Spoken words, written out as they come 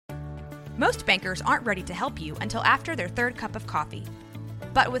Most bankers aren't ready to help you until after their third cup of coffee.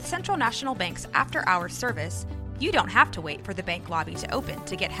 But with Central National Bank's after-hours service, you don't have to wait for the bank lobby to open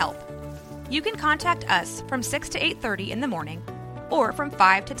to get help. You can contact us from 6 to 8:30 in the morning or from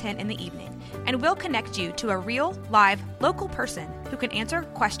 5 to 10 in the evening, and we'll connect you to a real, live, local person who can answer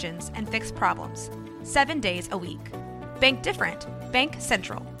questions and fix problems 7 days a week. Bank different. Bank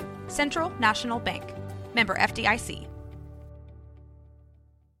Central. Central National Bank. Member FDIC.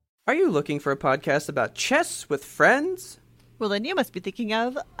 Are you looking for a podcast about chess with friends? Well, then you must be thinking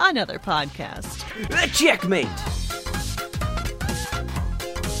of another podcast. Checkmate!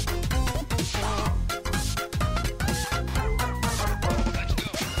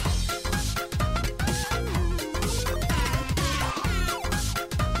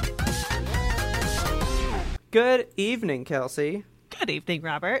 Good evening, Kelsey. Good evening,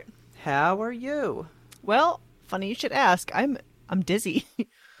 Robert. How are you? Well, funny you should ask. I'm dizzy.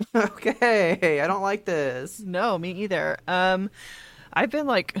 Okay, I don't like this. No, me either. I've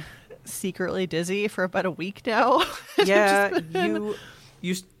been secretly dizzy for about a week now. Yeah,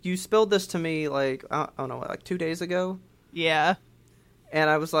 you spilled this to me I don't know, 2 days ago. Yeah.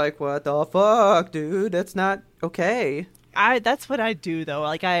 And I was like, what the fuck, dude? That's not okay. That's what I do though.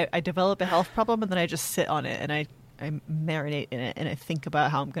 I develop a health problem and then I just sit on it and I marinate in it and I think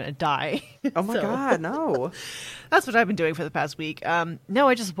about how I'm gonna die. Oh my God, no. That's what I've been doing for the past week. No,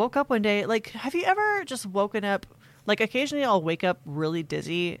 I just woke up one day. Have you ever just woken up? Occasionally I'll wake up really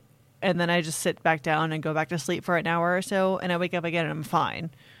dizzy and then I just sit back down and go back to sleep for an hour or so and I wake up again and I'm fine.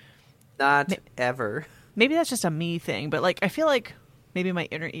 Not ever. Maybe that's just a me thing, but I feel like maybe my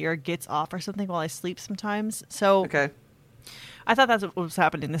inner ear gets off or something while I sleep sometimes. So okay. I thought that's what was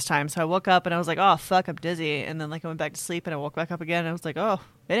happening this time. So I woke up and I was like, oh, fuck, I'm dizzy. And then I went back to sleep and I woke back up again. And I was like, oh,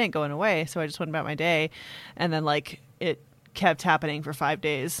 it ain't going away. So I just went about my day. And then it kept happening for 5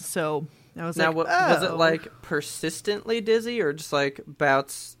 days. So I was now, like, was it persistently dizzy or just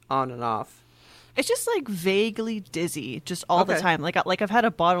bouts on and off? It's just vaguely dizzy just all the time. I've had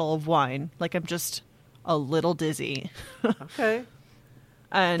a bottle of wine. I'm just a little dizzy. Okay.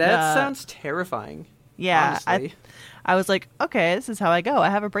 And that sounds terrifying. Yeah. Honestly. I was like, okay, this is how I go. I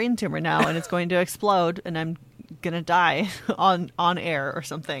have a brain tumor now and it's going to explode and I'm going to die on air or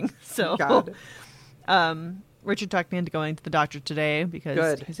something. So God. Richard talked me into going to the doctor today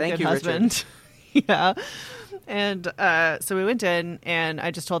because he's a Thank good you, husband. Yeah. And so we went in and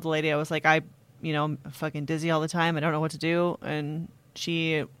I just told the lady, I was like, I'm fucking dizzy all the time. I don't know what to do. And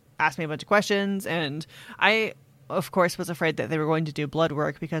she asked me a bunch of questions and I, of course, was afraid that they were going to do blood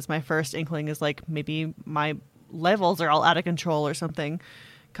work because my first inkling is maybe my levels are all out of control or something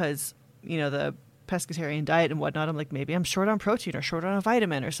because the pescatarian diet and whatnot. I'm like, maybe I'm short on protein or short on a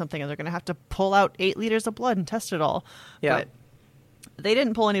vitamin or something and they're gonna have to pull out 8 liters of blood and test it all. Yeah, but they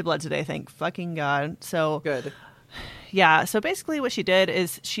didn't pull any blood today, thank fucking God. So good. Yeah, so basically what she did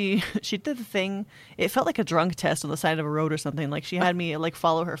is she did the thing. It felt like a drunk test on the side of a road or something. She had me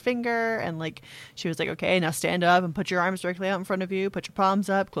follow her finger and she was like, okay, now stand up and put your arms directly out in front of you. Put your palms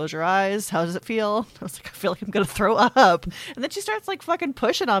up, close your eyes. How does it feel? I was like, I feel like I'm going to throw up. And then she starts fucking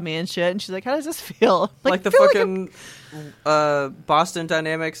pushing on me and shit. And she's like, how does this feel? Like the fucking Boston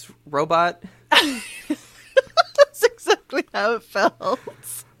Dynamics robot? That's exactly how it felt.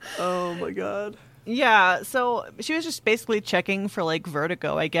 Oh my God. Yeah, so she was just basically checking for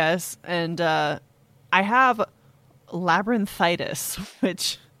vertigo, I guess. And I have labyrinthitis,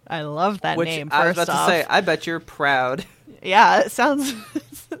 which I love that name. I was first about off. to say, I bet you're proud. Yeah, it sounds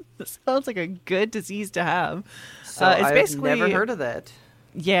like a good disease to have. So I've never heard of that.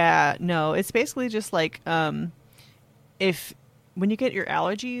 Yeah, no, it's basically just if when you get your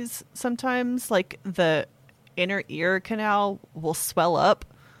allergies, sometimes the inner ear canal will swell up.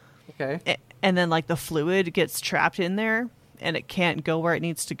 Okay. And then the fluid gets trapped in there and it can't go where it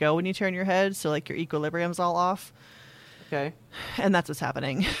needs to go when you turn your head. So your equilibrium's all off. Okay. And that's what's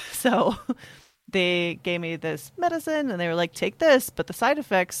happening. So they gave me this medicine and they were like, take this. But the side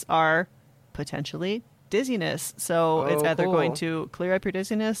effects are potentially dizziness. So it's either going to clear up your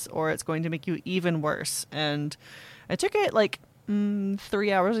dizziness or it's going to make you even worse. And I took it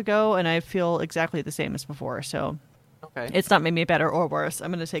 3 hours ago and I feel exactly the same as before. So okay. It's not made me better or worse.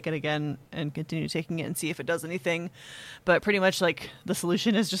 I'm going to take it again and continue taking it and see if it does anything. But pretty much the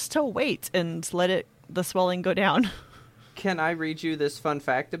solution is just to wait and let the swelling go down. Can I read you this fun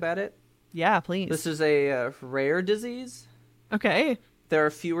fact about it? Yeah, please. This is a rare disease. Okay. There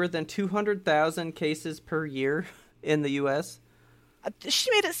are fewer than 200,000 cases per year in the U.S. She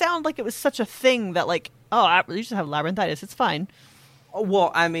made it sound like it was such a thing that you just have labyrinthitis. It's fine.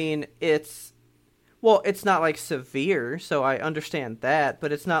 Well, I mean, it's Well, it's not like severe, so I understand that,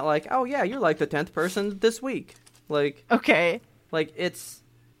 but it's not like, oh yeah, you're like the 10th person this week. Like, Okay. like it's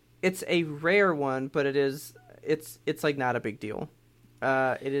a rare one, but it's like not a big deal.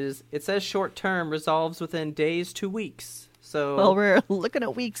 It says short term resolves within days to weeks. So Well, we're looking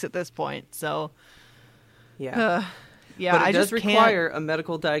at weeks at this point, so yeah. yeah, But it I does just require a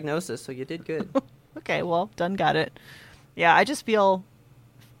medical diagnosis, so you did good. Okay, well, done, got it. Yeah, I just feel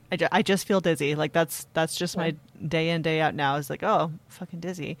dizzy. Like that's just my day in, day out now. Is like, oh, fucking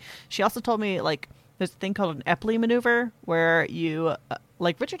dizzy. She also told me like there's a thing called an Epley maneuver where you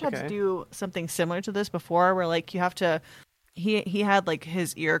like Richard had to do something similar to this before, where like you have to. He had like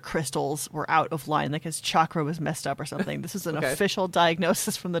his ear crystals were out of line, like his chakra was messed up or something. This is an official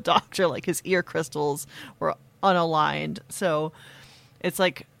diagnosis from the doctor. Like his ear crystals were unaligned. So it's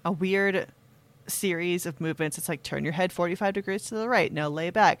like a weird series of movements. It's like turn your head 45 degrees to the right. Now lay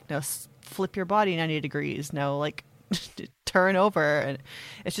back. Now flip your body 90 degrees. Now like turn over. And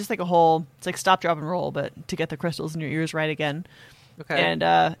it's just like it's like stop, drop, and roll, but to get the crystals in your ears right again. Okay. And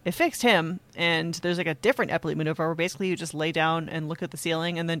it fixed him. And there's like a different Epley maneuver where basically you just lay down and look at the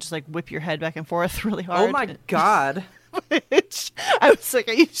ceiling and then just like whip your head back and forth really hard. Oh my God. I was like,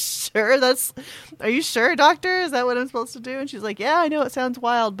 are you sure, doctor? Is that what I'm supposed to do? And she's like, yeah, I know it sounds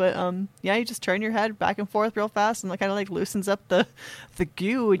wild, but yeah, you just turn your head back and forth real fast and like kind of like loosens up the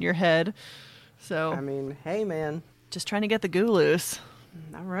goo in your head. So I mean, hey man, just trying to get the goo loose.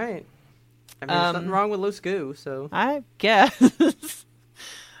 All right. I mean, there's nothing wrong with loose goo, so I guess.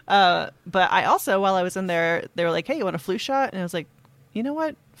 But I also, while I was in there, they were like, hey, you want a flu shot? And I was like, you know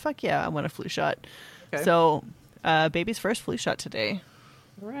what? Fuck yeah, I want a flu shot. Okay. So baby's first flu shot today.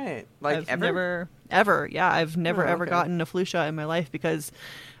 Right. Like I've never ever gotten a flu shot in my life because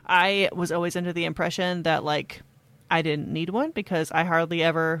I was always under the impression that like I didn't need one because I hardly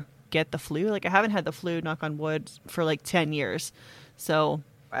ever get the flu. Like I haven't had the flu, knock on wood, for like 10 years. So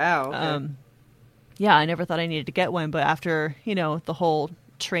wow. Okay. Yeah, I never thought I needed to get one, but after, the whole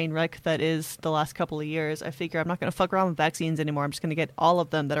train wreck that is the last couple of years, I figure I'm not going to fuck around with vaccines anymore. I'm just going to get all of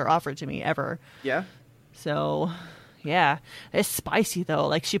them that are offered to me ever. Yeah. So, yeah. It's spicy, though.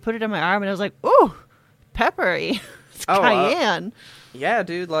 Like, she put it in my arm, and I was like, ooh, peppery. It's cayenne. Yeah,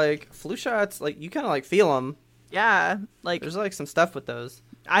 dude, like, flu shots, like, you kind of, like, feel them. Yeah. Like, there's, like, some stuff with those.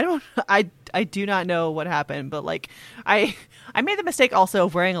 I do not know what happened, but, like, I made the mistake also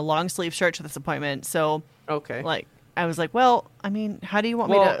of wearing a long sleeve shirt to this appointment, so... Okay. Like, I was like, well, I mean, how do you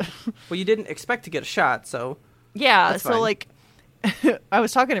want me to... Well, you didn't expect to get a shot, so... Yeah, so, like... I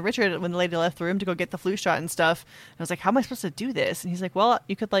was talking to Richard when the lady left the room to go get the flu shot and stuff. And I was like, how am I supposed to do this? And he's like, well,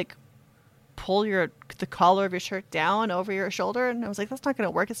 you could like pull the collar of your shirt down over your shoulder. And I was like, that's not going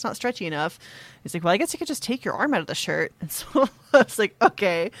to work. It's not stretchy enough. He's like, well, I guess you could just take your arm out of the shirt. And so I was like,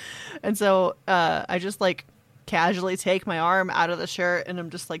 okay. And so I just like casually take my arm out of the shirt and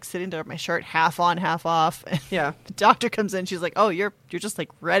I'm just like sitting there with my shirt half on, half off. And yeah. The doctor comes in. She's like, oh, you're just like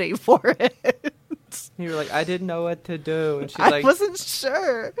ready for it. You were like, I didn't know what to do. And she's like, I wasn't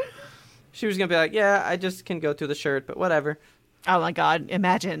sure. She was going to be like, yeah, I just can go through the shirt, but whatever. Oh my God.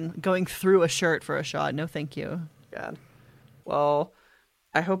 Imagine going through a shirt for a shot. No, thank you. God. Well,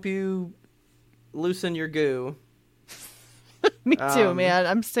 I hope you loosen your goo. Me too, man.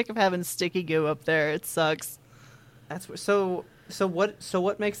 I'm sick of having sticky goo up there. It sucks. So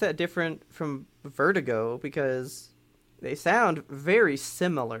what makes that different from vertigo? Because they sound very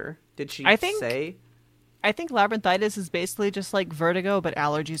similar. Did she say? I think labyrinthitis is basically just like vertigo, but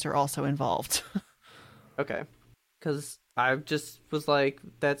allergies are also involved. Okay. Because I just was like,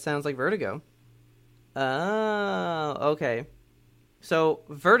 that sounds like vertigo. Oh, okay. So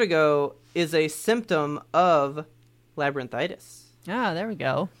vertigo is a symptom of labyrinthitis. Ah, there we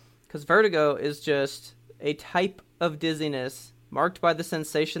go. Because vertigo is just a type of dizziness marked by the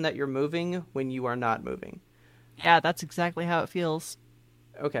sensation that you're moving when you are not moving. Yeah, that's exactly how it feels.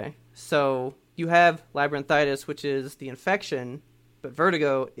 Okay, so you have labyrinthitis, which is the infection, but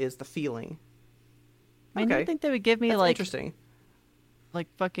vertigo is the feeling. I don't think they would give me That's like interesting, like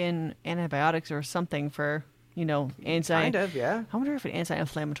fucking antibiotics or something for Kind of, yeah. I wonder if an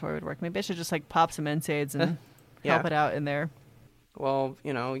anti-inflammatory would work. Maybe I should just like pop some NSAIDs and help it out in there. Well,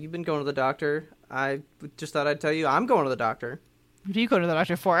 you've been going to the doctor. I just thought I'd tell you I'm going to the doctor. What do you go to the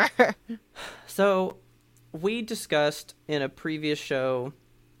doctor for? So, we discussed in a previous show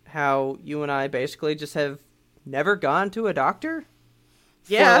how you and I basically just have never gone to a doctor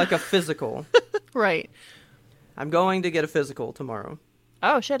for like a physical. Right. I'm going to get a physical tomorrow.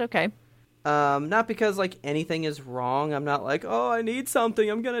 Oh, shit, okay. Not because like anything is wrong. I'm not like, oh, I need something.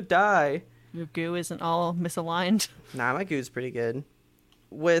 I'm going to die. Your goo isn't all misaligned. Nah, my goo's pretty good.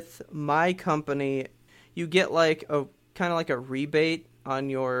 with my company, you get like a kind of like a rebate on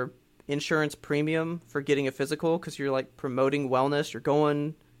your insurance premium for getting a physical because you're like promoting wellness. You're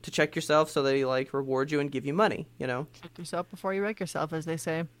going to check yourself, so they like reward you and give you money, you know? Check yourself before you wreck yourself, as they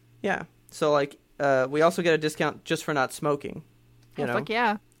say. Yeah. So like we also get a discount just for not smoking, you know? Fuck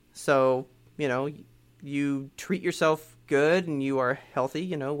yeah. So, you know, you treat yourself good and you are healthy,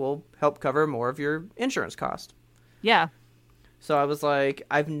 you know, will help cover more of your insurance cost. Yeah. So I was like,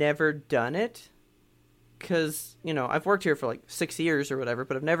 I've never done it because, you know, I've worked here for like 6 years or whatever,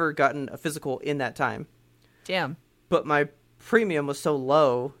 but I've never gotten a physical in that time. Damn. But my premium was so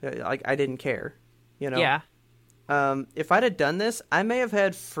low, like I didn't care, you know? Yeah. If I'd have done this, I may have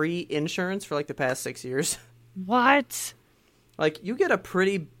had free insurance for like the past 6 years. What? Like, you get a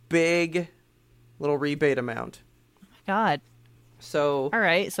pretty big little rebate amount. Oh my God. So. All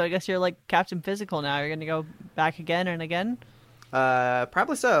right. So I guess you're like Captain Physical now. You're going to go back again and again?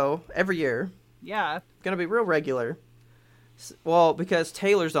 Probably so. Every year. Yeah. Gonna be real regular. Well, because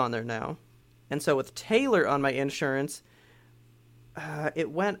Taylor's on there now. And so with Taylor on my insurance, it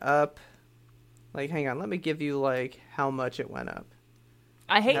went up. Like, hang on. Let me give you, like, how much it went up.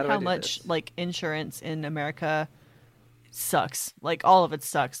 I hate how much, like, insurance in America sucks. Like, all of it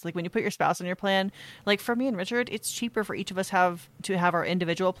sucks. Like, when you put your spouse on your plan, like, for me and Richard, it's cheaper for each of us to have our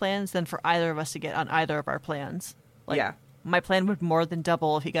individual plans than for either of us to get on either of our plans. Like, yeah. My plan would more than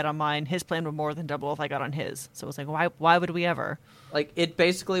double if he got on mine. His plan would more than double if I got on his. So it was like, why would we ever? Like, it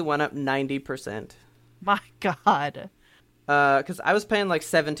basically went up 90%. My God. Because I was paying, like,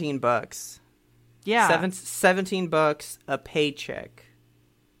 $17. Yeah. $17 a paycheck.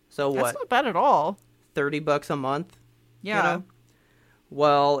 So what? That's not bad at all. $30 a month? Yeah. You know?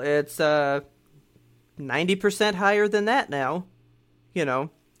 Well, it's 90% higher than that now. You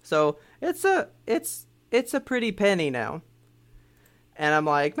know? So it's a pretty penny now. And I'm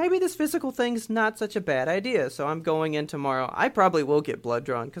like, maybe this physical thing's not such a bad idea. So I'm going in tomorrow. I probably will get blood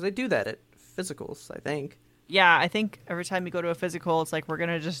drawn because I do that at physicals, I think. Yeah, I think every time you go to a physical, it's like, we're going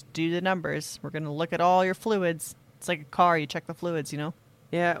to just do the numbers. We're going to look at all your fluids. It's like a car. You check the fluids, you know?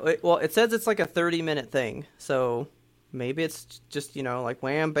 Yeah, well, it says it's like a 30-minute thing. So maybe it's just, you know, like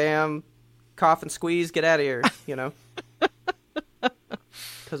wham, bam, cough and squeeze, get out of here, you know?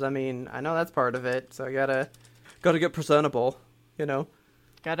 Because, I mean, I know that's part of it. So I gotta get presentable, you know?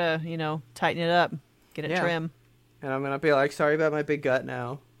 Gotta, you know, tighten it up. Get it trim. And I'm going to be like, sorry about my big gut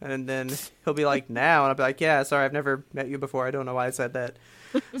now. And then he'll be like, now. And I'll be like, yeah, sorry, I've never met you before. I don't know why I said that.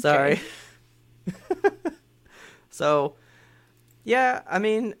 Sorry. So, yeah, I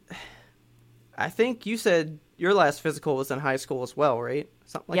mean, I think you said your last physical was in high school as well, right?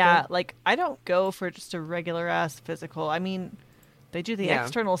 Something like that? Yeah, like, I don't go for just a regular-ass physical. I mean, they do the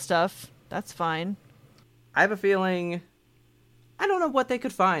external stuff. That's fine. I have a feeling, I don't know what they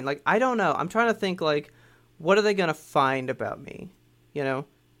could find. Like, I don't know. I'm trying to think, like, what are they going to find about me? You know?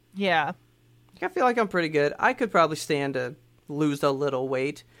 Yeah. I feel like I'm pretty good. I could probably stand to lose a little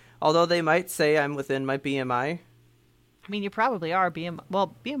weight. Although they might say I'm within my BMI. I mean, you probably are.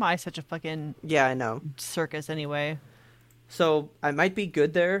 BMI is such a fucking... Yeah, I know. Circus anyway. So, I might be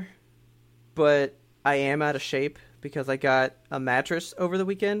good there. But I am out of shape because I got a mattress over the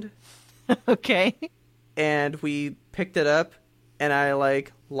weekend. Okay. And we picked it up. And I,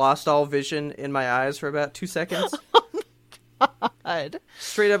 like, lost all vision in my eyes for about 2 seconds. God.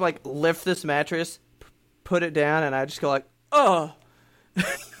 Straight up, like, lift this mattress, put it down, and I just go like, oh!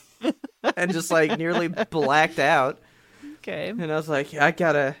 And just, like, nearly blacked out. Okay. And I was like, I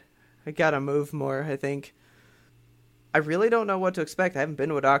gotta move more, I think. I really don't know what to expect. I haven't been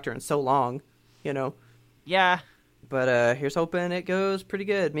to a doctor in so long, you know? Yeah. But here's hoping it goes pretty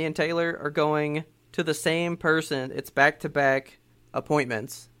good. Me and Taylor are going to the same person. It's back-to-back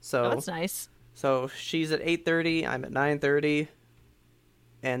appointments. So that's nice. So she's at 8:30, I'm at 9:30,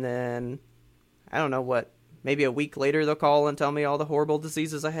 and then, I don't know what, maybe a week later they'll call and tell me all the horrible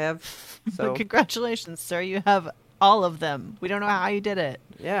diseases I have. So congratulations, sir, you have all of them. We don't know how you did it.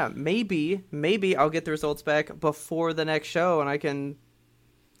 Yeah, maybe I'll get the results back before the next show, and I can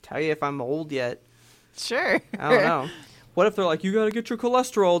tell you if I'm old yet. Sure. I don't know. What if they're like, you gotta get your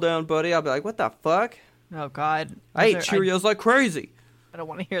cholesterol down, buddy? I'll be like, what the fuck? Oh, God. I ate Cheerios like crazy. I don't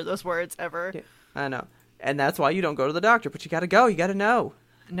want to hear those words ever. Yeah, I know. And that's why you don't go to the doctor, but you gotta go. You gotta know.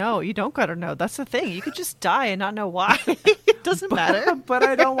 No, you don't gotta know. That's the thing. You could just die and not know why. It doesn't matter. But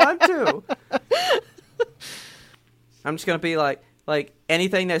I don't want to. I'm just gonna be like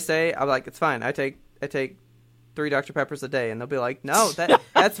anything they say, I'm like, it's fine. I take 3 Dr. Peppers a day, and they'll be like, no,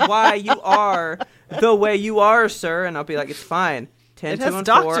 that's why you are the way you are, sir. And I'll be like, it's fine. 10, 2, and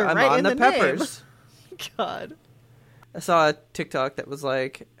 4. I'm on the peppers. God. I saw a TikTok that was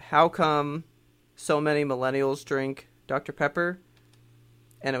like, how come so many millennials drink Dr. Pepper?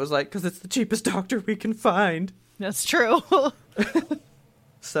 And it was like, because it's the cheapest doctor we can find. That's true.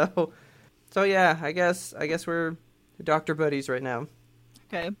 So yeah, I guess we're doctor buddies right now.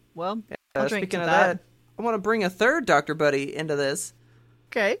 Okay, well, I'll drink speaking to of that. I want to bring a third doctor buddy into this.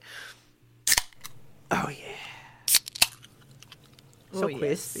 Okay. Oh yeah. So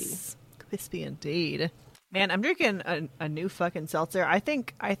crispy. Yes. Crispy indeed. Man, I'm drinking a new fucking seltzer. I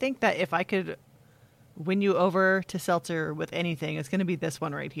think that if I could win you over to seltzer with anything, it's going to be this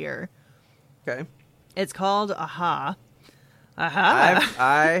one right here. Okay. It's called Aha. Aha.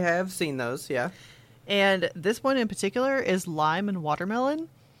 I have seen those, yeah. And this one in particular is lime and watermelon.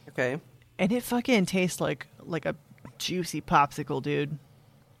 Okay. And it fucking tastes like a juicy popsicle, dude.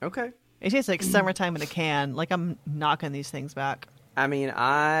 Okay. It tastes like summertime in a can. Like I'm knocking these things back. I mean,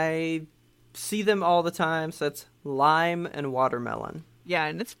 I see them all the time, so it's lime and watermelon. Yeah,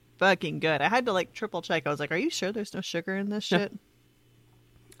 and it's fucking good. I had to like triple check. I was like, are you sure there's no sugar in this shit?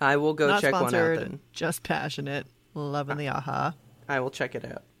 I will go Not check sponsored, one out then. Just passionate. Loving the Aha. I will check it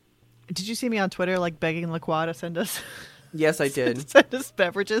out. Did you see me on Twitter like begging LaQuad to send us Yes, I did. send us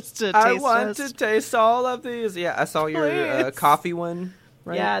beverages to taste I want test? to taste all of these. Yeah, I saw your Please. coffee one.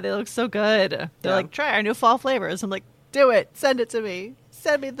 Right? Yeah, they look so good. They're Yeah. like, try our new fall flavors. I'm like, do it. Send it to me.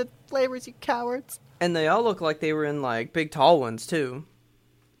 Send me the flavors, you cowards. And they all look like they were in like big tall ones too.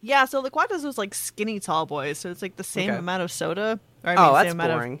 Yeah, so LaQuad does those like skinny tall boys, so it's like the same Okay. amount of soda. Or, I mean, Oh, same that's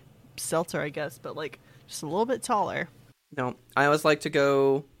amount boring. of seltzer, I guess, but like just a little bit taller. No, I always like to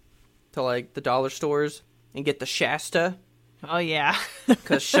go to like the dollar stores and get the Shasta, Oh yeah.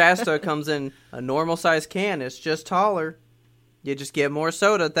 because Shasta comes in a normal size can. It's just taller. You just get more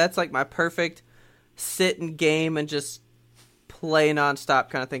soda. That's like my perfect sit and game and just play nonstop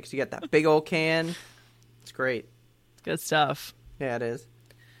kind of thing. Because you get that big old can. It's great. Good stuff. Yeah, it is.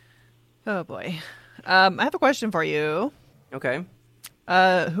 Oh boy. I have a question for you. Okay.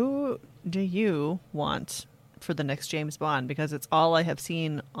 Who do you want for the next James Bond? Because it's all I have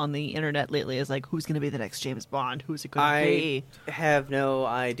seen on the internet lately is like, who's going to be the next James Bond? Who's it going to be? I have no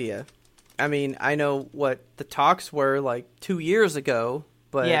idea. I mean, I know what the talks were like 2 years ago,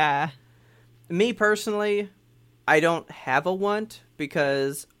 but Yeah. me personally, I don't have a want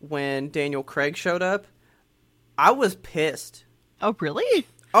because when Daniel Craig showed up, I was pissed. Oh, really?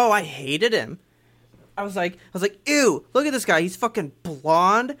 Oh, I hated him. I was like, ew, look at this guy. He's fucking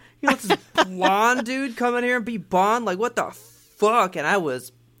blonde. You know, this blonde dude come in here and be Bond. Like, what the fuck? And I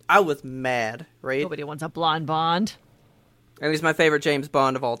was mad, right? Nobody wants a blonde Bond. And he's my favorite James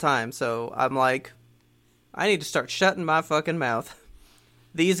Bond of all time. So I'm like, I need to start shutting my fucking mouth.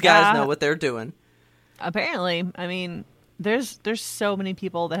 These guys know what they're doing. Apparently, I mean, there's so many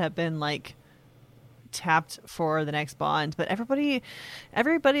people that have been like tapped for the next Bond, but everybody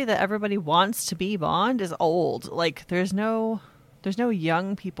that everybody wants to be Bond is old. Like there's no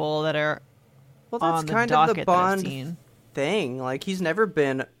young people that are Well, that's on the kind of the docket that I've Bond seen. thing. Like, he's never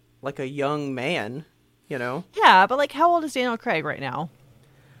been like a young man, you know? Yeah, but like how old is Daniel Craig right now?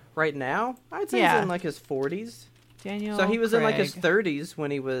 Right now, I'd say Yeah. he's in like his 40s. Daniel So he was in like his Craig. 30s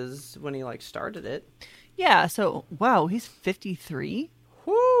when he like started it. Yeah, so wow, he's 53.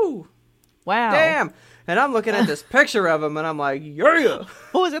 Whoo! Wow. Damn! And I'm looking at this picture of him and I'm like, yeah!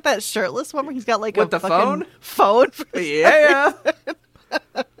 What was it, that shirtless one where he's got like With a the fucking phone for his Yeah!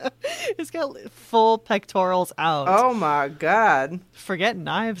 He's got full pectorals out. Oh my god. Forget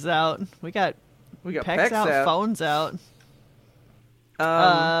knives out. We got pecs out, phones out.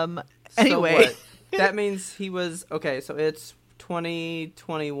 Anyway. So what? That means he was, okay, so it's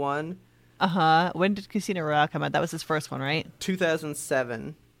 2021. Uh-huh. When did Casino Royale come out? That was his first one, right?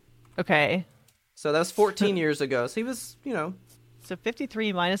 2007. Okay. So that was 14 years ago. So he was, you know, So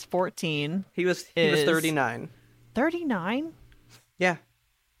 53 minus 14. he was Is- 39. 39? Yeah.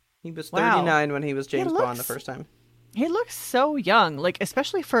 He was Wow. 39 when he was James Bond the looks- first time. He looks so young. Like,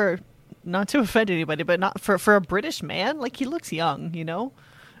 especially for, not to offend anybody, but not for a British man. Like, he looks young, you know?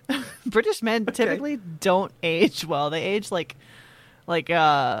 British men typically don't age well. They age like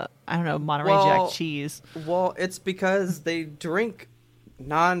I don't know, Monterey Jack cheese. Well, it's because they drink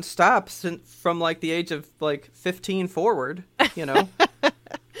nonstop from like the age of like 15 forward, you know?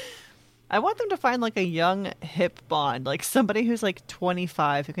 I want them to find like a young hip Bond, like somebody who's like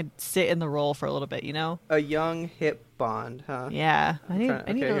 25 who can sit in the role for a little bit, you know? A young hip Bond, huh? Yeah, I need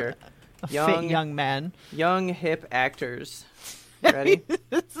here. a fit young man. Young hip actors. Ready?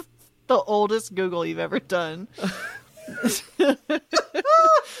 This is the oldest Google you've ever done.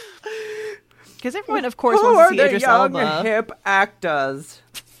 Because everyone, of course, Who wants to are see the Idris young Elba. hip actors?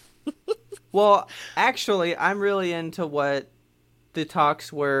 Well, actually, I'm really into what the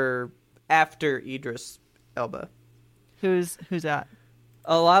talks were after Idris Elba. Who's that?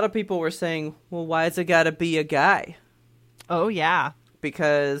 A lot of people were saying, well, why's it gotta be a guy? Oh, yeah.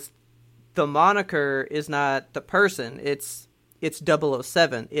 Because the moniker is not the person. It's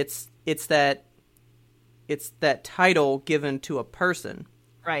 007. It's that title given to a person.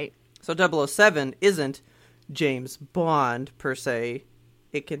 Right. So 007 isn't James Bond, per se.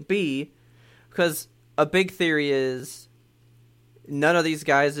 It can be, because a big theory is none of these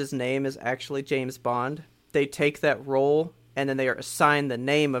guys' name is actually James Bond. They take that role, and then they are assigned the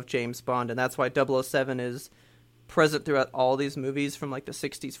name of James Bond, and that's why 007 is present throughout all these movies from, like, the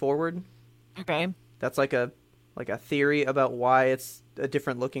 60s forward. Okay. That's like a theory about why it's a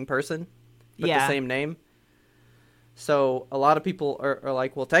different-looking person, but the same name. So a lot of people are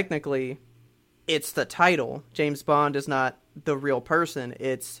like, well, technically, it's the title. James Bond is not the real person.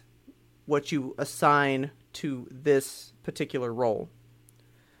 It's what you assign to this particular role.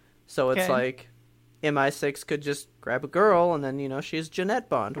 So it's like MI6 could just grab a girl and then, she's Jeanette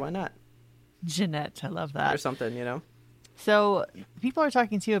Bond. Why not? Jeanette, I love that. Or something. So people are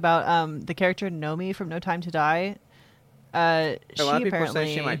talking to you about the character Nomi from No Time to Die. A lot of people are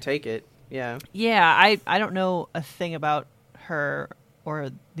saying she might take it. Yeah. Yeah, I don't know a thing about her or,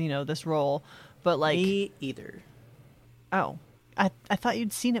 this role, but like... Me either. Oh. I thought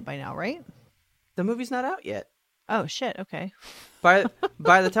you'd seen it by now, right? The movie's not out yet. Oh, shit, okay. By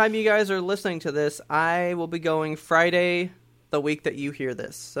the time you guys are listening to this, I will be going Friday, the week that you hear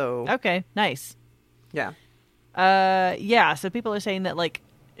this. So okay, nice. Yeah. Yeah, so people are saying that, like,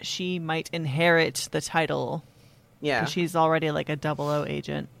 she might inherit the title. Yeah. She's already, like, a 00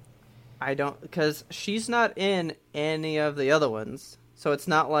 agent. I don't... Because she's not in any of the other ones. So it's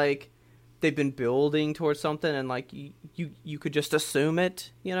not like they've been building towards something and, like, you could just assume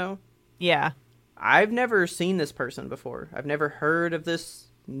it, Yeah. I've never seen this person before. I've never heard of this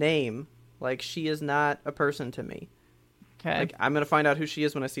name. Like, she is not a person to me. Okay. Like, I'm going to find out who she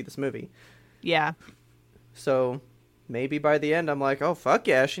is when I see this movie. Yeah. So maybe by the end I'm like, oh, fuck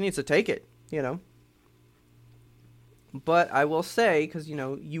yeah, she needs to take it, But I will say, because,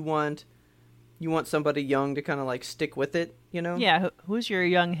 you want somebody young to kind of, like, stick with it, Yeah, who's your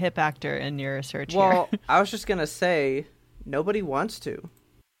young hip actor in your search here? Well, I was just going to say, nobody wants to.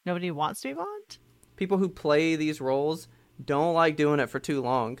 Nobody wants to be Bond? People who play these roles don't like doing it for too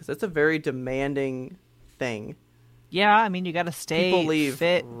long, because it's a very demanding thing. Yeah, I mean, you gotta stay People leave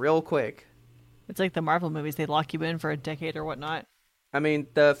fit. real quick. It's like the Marvel movies. They lock you in for a decade or whatnot. I mean,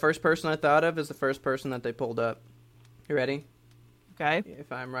 the first person I thought of is the first person that they pulled up. You ready? Okay.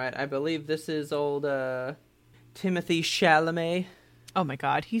 If I'm right. I believe this is old Timothy Chalamet. Oh my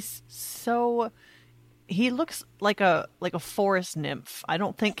god, he's so... He looks like a forest nymph. I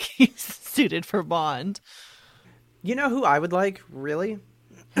don't think he's suited for Bond. You know who I would like, really?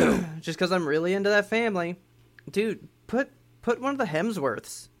 Just because I'm really into that family. Dude, put one of the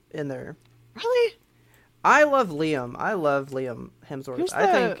Hemsworths in there. Really? I love Liam. Hemsworth. Who's the I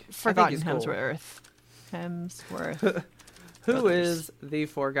think forgotten he's cool. Hemsworth? Hemsworth. Who is the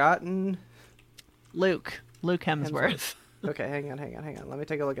forgotten... Luke Hemsworth. Okay, hang on. Let me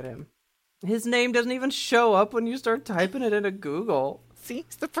take a look at him. His name doesn't even show up when you start typing it into Google. See?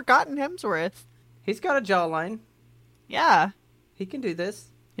 It's the forgotten Hemsworth. He's got a jawline. Yeah. He can do this.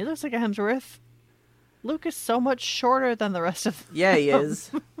 He looks like a Hemsworth. Luke is so much shorter than the rest of them. Yeah, he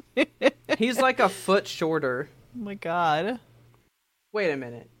is. He's like a foot shorter. Oh my god. Wait a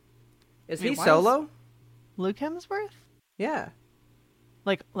minute. Is Wait, he why Solo? Luke Hemsworth? Yeah.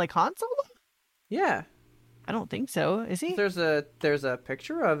 Like Han Solo? Yeah. I don't think so. Is he? There's a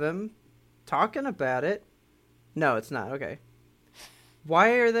picture of him talking about it. No, it's not. Okay. Why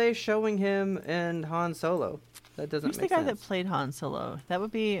are they showing him and Han Solo? That doesn't Who's make the guy sense. that played Han Solo? That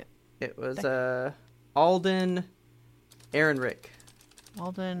would be It was Alden Ehrenreich.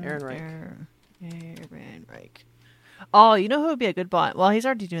 Alden Ehrenreich. Ehrenreich. Oh, you know who would be a good Bond? Well, he's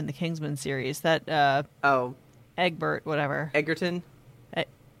already doing the Kingsman series. That Egbert, whatever. Egerton?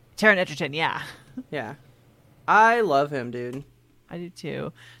 Taron Egerton, yeah. Yeah. I love him, dude. I do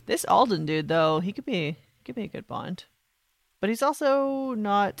too. This Alden dude, though, he could be a good Bond. But he's also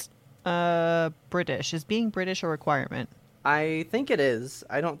not British. Is being British a requirement? I think it is.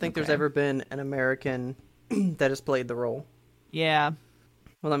 I don't think there's Okay. ever been an American that has played the role. Yeah.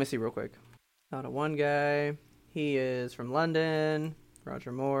 Well, let me see real quick. Not a one guy. He is from London.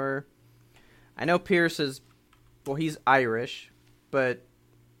 Roger Moore. I know Pierce is... Well, he's Irish. But...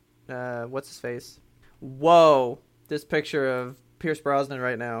 what's his face? Whoa! This picture of Pierce Brosnan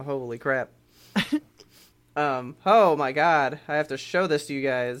right now. Holy crap. Oh my god. I have to show this to you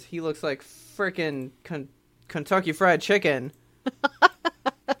guys. He looks like freaking Kentucky Fried Chicken.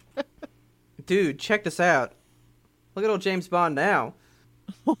 Dude, check this out. Look at old James Bond now.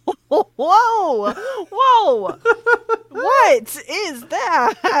 Whoa! Whoa! What is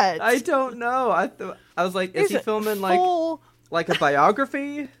that? I don't know. I was like, is he filming like a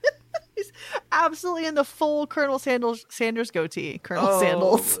biography? He's absolutely in the full Colonel Sanders goatee. Colonel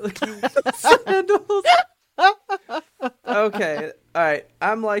Sandals. Sandals. Okay. All right.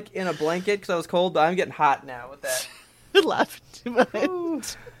 I'm like in a blanket because I was cold, but I'm getting hot now with that. Laughed too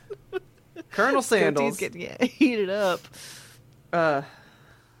much. Colonel Sandals. Goatee's getting heated up.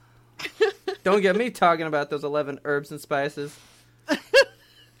 Don't get me talking about those 11 herbs and spices.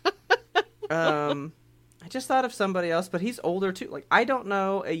 I just thought of somebody else, but he's older too. Like, I don't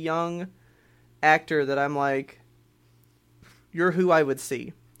know a young actor that I'm like, you're who I would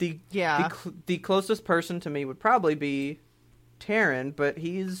see. The closest person to me would probably be Taron, but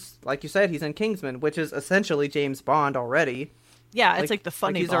he's, like you said, he's in Kingsman, which is essentially James Bond already. Yeah, it's like the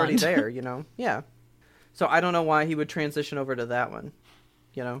funny he's Bond. Already there, you know? Yeah. So I don't know why he would transition over to that one,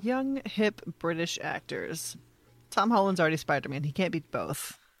 you know? Young, hip British actors. Tom Holland's already Spider-Man. He can't be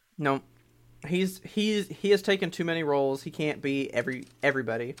both. No. He has taken too many roles. He can't be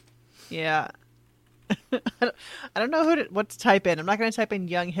everybody. Yeah. I don't know what to type in. I'm not going to type in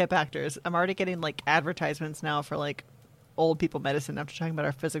young, hip actors. I'm already getting, like, advertisements now for, like, old people medicine after talking about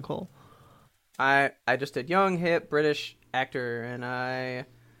our physical. I just did young, hip, British actor, and I'm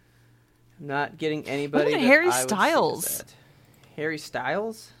not getting anybody. What about Harry Styles? Harry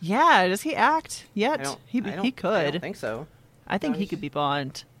Styles? Yeah, does he act yet? He could. I don't think so. I think he could be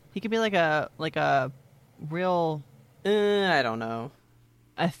Bond. He could be like a real. I don't know.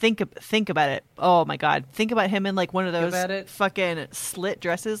 Think about it. Oh my God! Think about him in like one of those fucking slit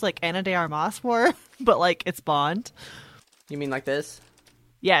dresses like Ana de Armas wore, but like it's Bond. You mean like this?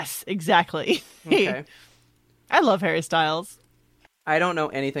 Yes, exactly. Okay. I love Harry Styles. I don't know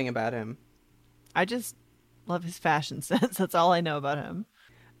anything about him. I just love his fashion sense. That's all I know about him.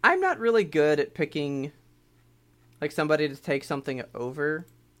 I'm not really good at picking like somebody to take something over.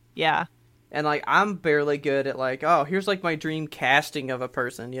 Yeah. And like I'm barely good at like, oh, here's like my dream casting of a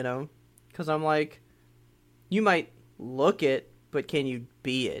person, you know? Because I'm like, you might look it, but can you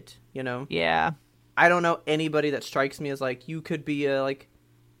be it, you know? Yeah. I don't know anybody that strikes me as like, you could be a like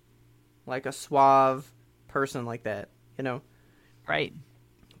a suave person like that, you know? Right.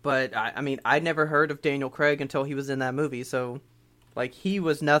 But I mean, I never heard of Daniel Craig until he was in that movie. So like he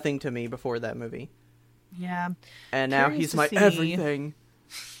was nothing to me before that movie. Yeah. And now he's my everything.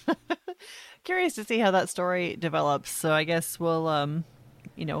 Curious to see how that story develops. So I guess we'll,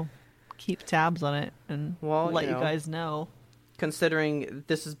 keep tabs on it and let you guys know. Considering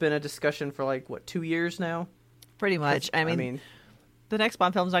this has been a discussion for like, 2 years now? Pretty much. I mean, the next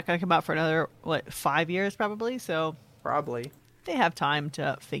Bond film's not going to come out for another, 5 years probably. So probably. They have time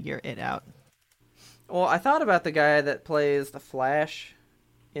to figure it out. Well, I thought about the guy that plays the Flash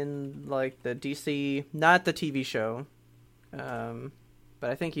in like the DC, not the TV show. But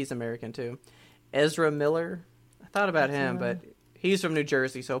I think he's American too. Ezra Miller. I thought about him, but he's from New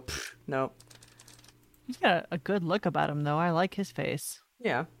Jersey, so no. He's got a good look about him, though. I like his face.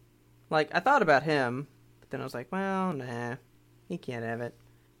 Yeah. Like, I thought about him, but then I was like, well, nah. He can't have it.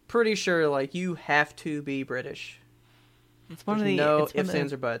 Pretty sure, like, you have to be British. It's one of the no ifs,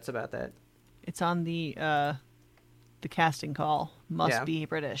 ands, or buts about that. It's on the casting call. Must be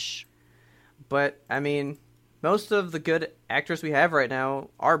British. But, I mean, most of the good actors we have right now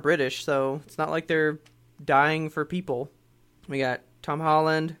are British, so it's not like they're dying for people. We got Tom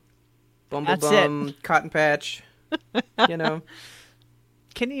Holland, Bumblebum, Cotton Patch, you know.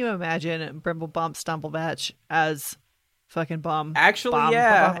 Can you imagine Brimblebump Stumblebatch as fucking Bum? Actually,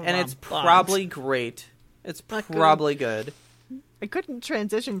 and it's probably great. It's probably good. I couldn't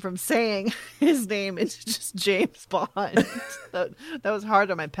transition from saying his name into just James Bond. that was hard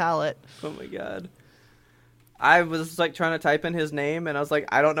on my palate. Oh my God. I was like trying to type in his name and I was like,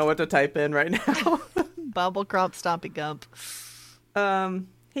 I don't know what to type in right now. Bumblecrump Stompy Gump.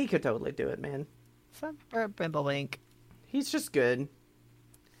 He could totally do it, man. Brimblewink. He's just good.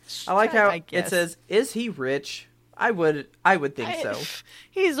 I like how it says, is he rich? I would think so.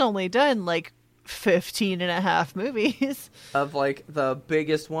 He's only done like 15 and a half movies. Of like the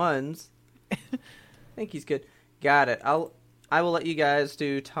biggest ones. I think he's good. Got it. I will let you guys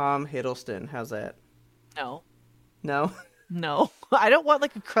do Tom Hiddleston. How's that? No. No? No. I don't want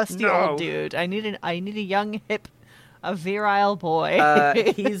like a crusty old dude. I need a young, hip, a virile boy.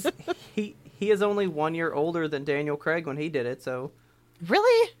 He is only 1 year older than Daniel Craig when he did it, so.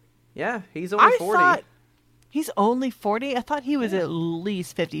 Really? Yeah, he's only 40. He's only 40? I thought he was at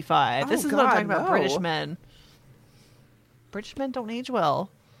least 55. This is what I'm talking about, British men. British men don't age well.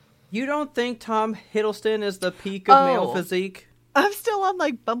 You don't think Tom Hiddleston is the peak of male physique? I'm still on,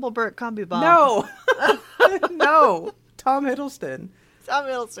 like, Bumblebert Combi Bomb. No! No! Tom Hiddleston. Tom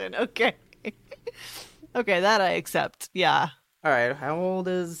Hiddleston, okay. Okay, that I accept, yeah. Alright, how old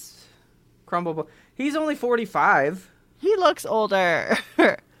is Crumble? He's only 45. He looks older.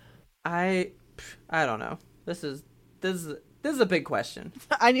 I don't know. This is a big question.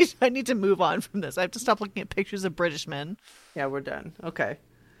 I need to move on from this. I have to stop looking at pictures of British men. Yeah, we're done. Okay.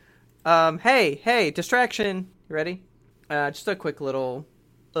 Hey, distraction. You ready? Just a quick little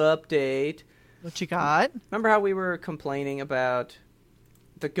update. What you got? Remember how we were complaining about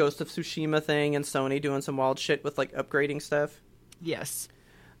the Ghost of Tsushima thing and Sony doing some wild shit with, like, upgrading stuff? Yes.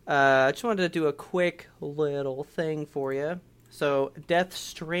 I just wanted to do a quick little thing for you. So, Death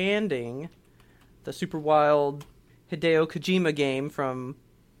Stranding, the super wild Hideo Kojima game from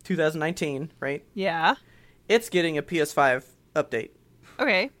 2019, right? Yeah. It's getting a PS5 update.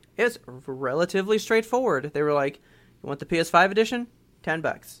 Okay. It's relatively straightforward. They were like, you want the PS5 edition?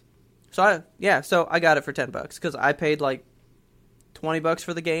 $10. So I got it for $10 because I paid like $20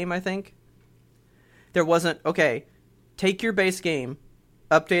 for the game, I think. There wasn't, okay, take your base game,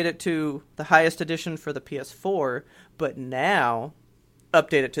 update it to the highest edition for the PS4, but now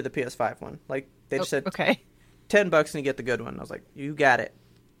update it to the PS5 one. Like, they just said, okay, $10 and you get the good one. I was like, you got it.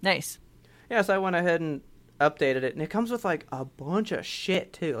 Nice. Yeah, so I went ahead and updated it, and it comes with like a bunch of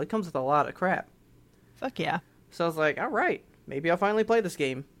shit too. It comes with a lot of crap. Fuck yeah. So I was like, all right, maybe I'll finally play this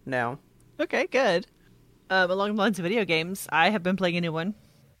game now. Okay, good. Along the lines of video games, I have been playing a new one.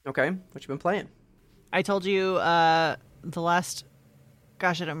 Okay, what you been playing? I told you the last,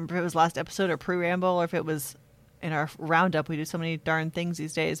 gosh, I don't remember if it was last episode or pre-ramble or if it was in our roundup. We do so many darn things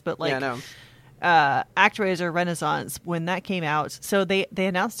these days, but like, yeah, I know. ActRaiser Renaissance, when that came out, so they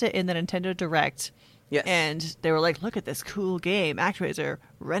announced it in the Nintendo Direct. Yes. And they were like, look at this cool game, ActRaiser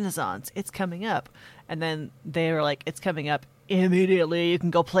Renaissance, it's coming up. And then they were like, it's coming up immediately, you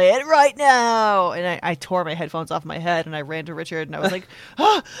can go play it right now. And I tore my headphones off my head and I ran to Richard and I was like,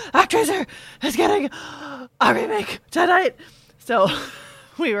 oh, ActRaiser is getting a remake tonight. So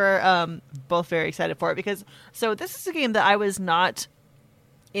we were both very excited for it because, so this is a game that I was not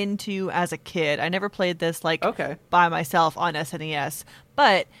into as a kid. I never played this like by myself on SNES,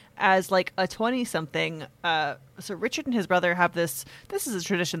 but as like a 20-something, so Richard and his brother have this is a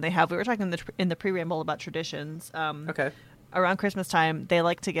tradition they have. We were talking in the pre-ramble about traditions. Around Christmas time, they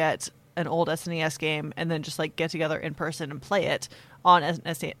like to get an old SNES game and then just like get together in person and play it on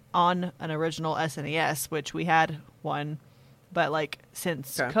an original SNES, which we had one, but like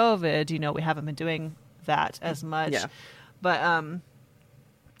since COVID, we haven't been doing that as much. Yeah. But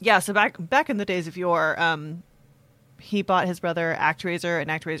yeah, so back in the days of yore, he bought his brother ActRaiser and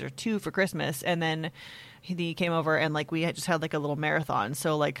ActRaiser 2 for Christmas, and then he came over and like we just had like a little marathon.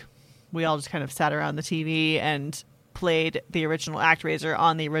 So like we all just kind of sat around the TV and played the original ActRaiser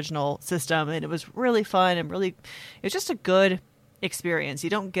on the original system, and it was really fun and it was just a good experience. You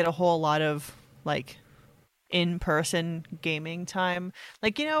don't get a whole lot of like in-person gaming time.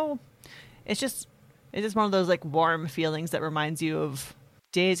 Like, it's just one of those like warm feelings that reminds you of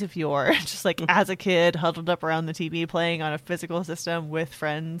days of yore, just like as a kid huddled up around the TV playing on a physical system with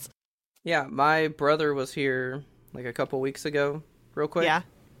friends. Yeah, my brother was here like a couple weeks ago, real quick. Yeah.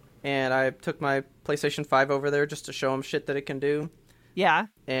 And I took my PlayStation 5 over there just to show him shit that it can do. Yeah.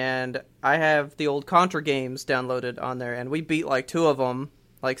 And I have the old Contra games downloaded on there, and we beat like 2 of them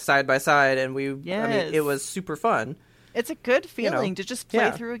like side by side, and it was super fun. It's a good feeling to just play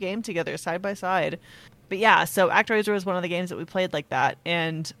through a game together side by side. But yeah, so ActRaiser was one of the games that we played like that,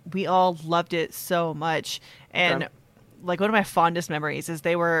 and we all loved it so much. And like one of my fondest memories is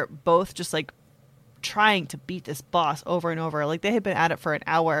they were both just like trying to beat this boss over and over. Like they had been at it for an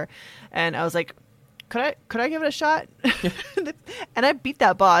hour, and I was like, could I give it a shot? And I beat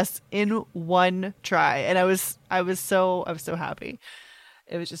that boss in one try, and I was so happy.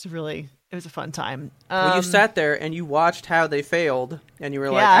 It was just it was a fun time. Well, you sat there and you watched how they failed, and you were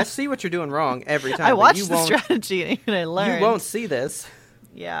like, I see what you're doing wrong every time. I watched the strategy and I learned. You won't see this.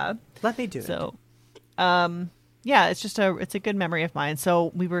 Yeah. Let me do it. So, yeah, it's a good memory of mine.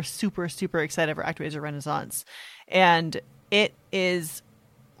 So we were super, super excited for ActRaiser Renaissance, and it is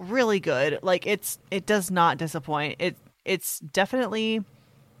really good. Like it does not disappoint. It's definitely,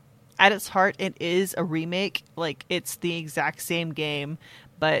 at its heart, it is a remake. Like it's the exact same game,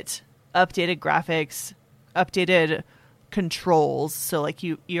 but updated graphics, updated controls. So like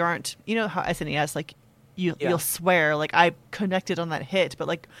you aren't, how SNES, like you'll swear like I connected on that hit, but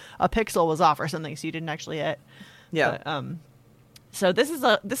like a pixel was off or something, so you didn't actually hit. Yeah. But, so this is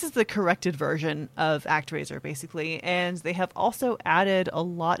the corrected version of ActRaiser, basically, and they have also added a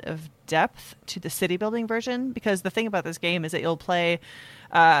lot of depth to the city building version, because the thing about this game is that you'll play,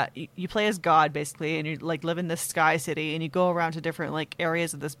 you play as God basically, and you like live in this sky city, and you go around to different like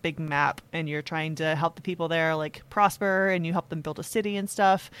areas of this big map, and you're trying to help the people there like prosper, and you help them build a city and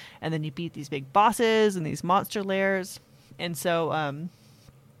stuff, and then you beat these big bosses and these monster lairs, and so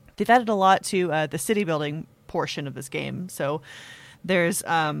they've added a lot to the city building portion of this game. So there's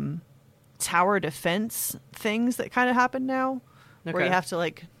tower defense things that kind of happen now, where you have to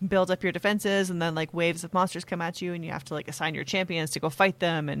like build up your defenses, and then like waves of monsters come at you, and you have to like assign your champions to go fight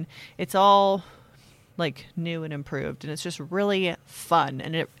them, and it's all like new and improved, and it's just really fun,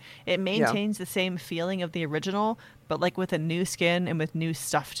 and it maintains the same feeling of the original, but like with a new skin and with new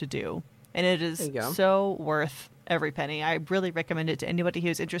stuff to do, and it is so worth every penny. I really recommend it to anybody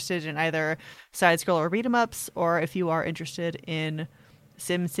who's interested in either side scroll or beat 'em ups, or if you are interested in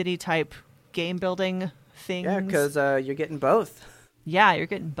SimCity type game building things. Yeah, because you're getting both. Yeah, you're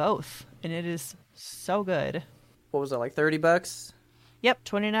getting both, and it is so good. What was it, like $30? Yep,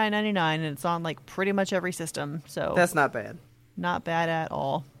 $29.99, and it's on like pretty much every system. So that's not bad. Not bad at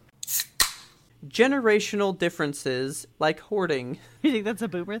all. Generational differences, like hoarding. You think that's a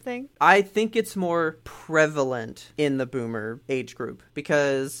boomer thing? I think it's more prevalent in the boomer age group,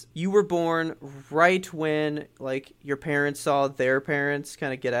 because you were born right when like your parents saw their parents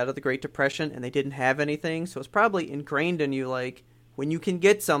kind of get out of the Great Depression, and they didn't have anything. So it's probably ingrained in you, like, when you can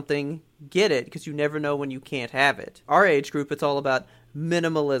get something, get it, because you never know when you can't have it. Our age group, it's all about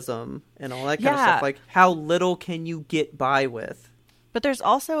minimalism and all that kind of stuff. Like, how little can you get by with? But there's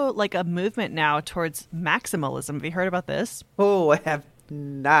also like a movement now towards maximalism. Have you heard about this? Oh, I have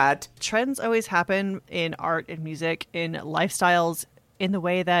not. Trends always happen in art and music, in lifestyles, in the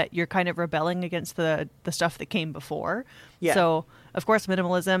way that you're kind of rebelling against the stuff that came before. Yeah. So, of course,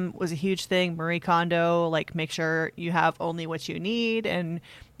 minimalism was a huge thing. Marie Kondo, like, make sure you have only what you need, and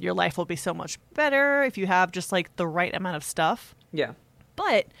your life will be so much better if you have just like the right amount of stuff. Yeah.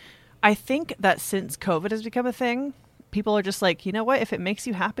 But I think that since COVID has become a thing, people are just like, you know what? If it makes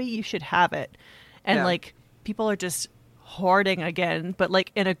you happy, you should have it. And like, people are just hoarding again, but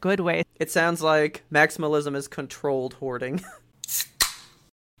like in a good way. It sounds like maximalism is controlled hoarding.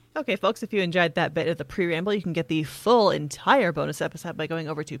 Okay, folks, if you enjoyed that bit of the pre-ramble, you can get the full entire bonus episode by going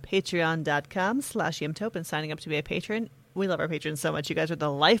over to patreon.com/yimtope and signing up to be a patron. We love our patrons so much. You guys are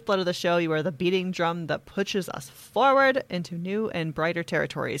the lifeblood of the show. You are the beating drum that pushes us forward into new and brighter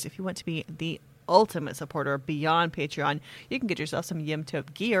territories. If you want to be the ultimate supporter beyond Patreon, you can get yourself some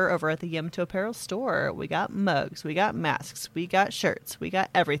Yimtope gear over at the Yimtope Apparel store. We got mugs, we got masks, we got shirts, we got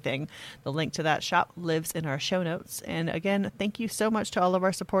everything. The link to that shop lives in our show notes. And again, thank you so much to all of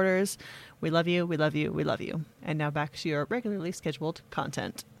our supporters. We love you, we love you, we love you. And now back to your regularly scheduled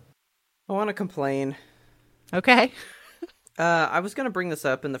content. I want to complain. Okay. I was going to bring this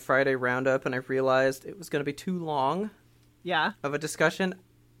up in the Friday roundup, and I realized it was going to be too long of a discussion.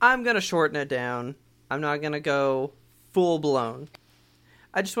 I'm going to shorten it down. I'm not going to go full blown.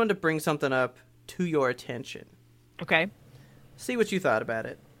 I just wanted to bring something up to your attention. Okay. See what you thought about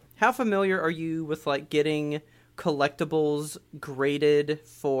it. How familiar are you with like getting collectibles graded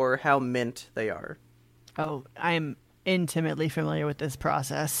for how mint they are? Oh, I'm intimately familiar with this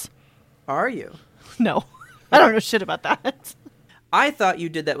process. Are you? No. I don't know shit about that. I thought you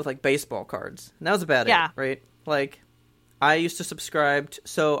did that with like baseball cards. And that was about it, right? Like, I used to subscribe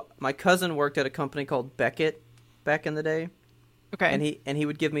so my cousin worked at a company called Beckett back in the day. Okay. And he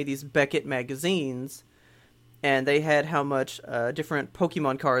would give me these Beckett magazines, and they had how much different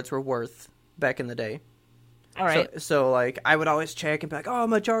Pokemon cards were worth back in the day. All right. So like I would always check and be like, "Oh,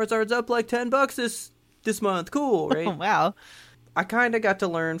 my Charizard's up like $10 this month. Cool, right?" Oh, wow. I kind of got to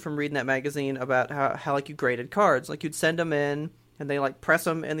learn from reading that magazine about how like you graded cards. Like you'd send them in, and they like press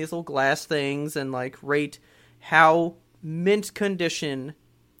them in these little glass things and like rate how mint condition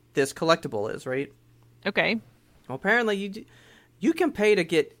this collectible is, right? Okay. Well, apparently you can pay to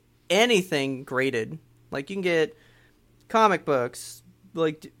get anything graded. Like you can get comic books,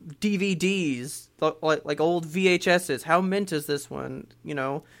 like DVDs, like old VHSs. How mint is this one? You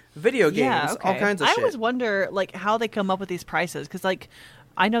know, video games, all kinds of shit. I always wonder like how they come up with these prices, because like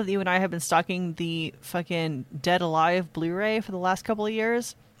I know that you and I have been stocking the fucking Dead Alive Blu-ray for the last couple of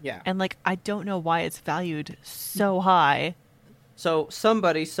years. Yeah. And like I don't know why it's valued so high. So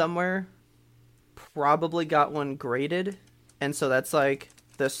somebody somewhere probably got one graded, and so that's like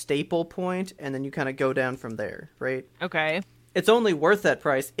the staple point, and then you kind of go down from there, right? Okay. It's only worth that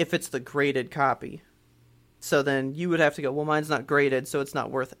price if it's the graded copy. So then you would have to go, well, mine's not graded, so it's not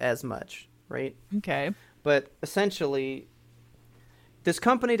worth as much, right? Okay. But essentially, this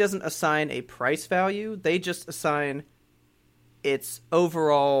company doesn't assign a price value. They just assign its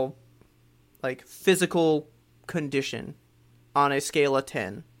overall, like, physical condition on a scale of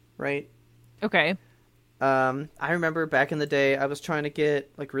 10, right? Okay. I remember back in the day, I was trying to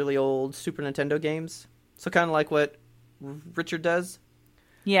get, like, really old Super Nintendo games. So kind of like what Richard does.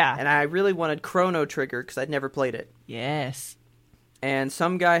 Yeah. And I really wanted Chrono Trigger because I'd never played it. Yes. And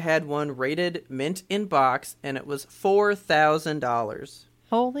some guy had one rated mint in box, and it was $4,000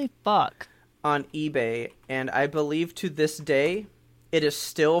 Holy fuck. on eBay. And I believe to this day, it is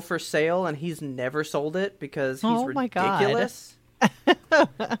still for sale, and he's never sold it because he's ridiculous.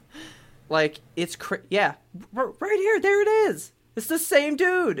 Like, it's yeah, right here, there it is. It's the same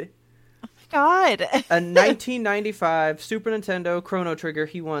dude. God. A 1995 Super Nintendo Chrono Trigger.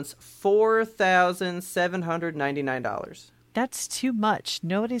 He wants $4,799 That's too much.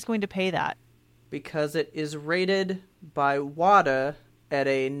 Nobody's going to pay that. because it is rated by WADA at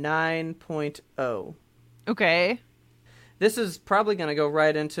a 9.0. Okay. This is probably going to go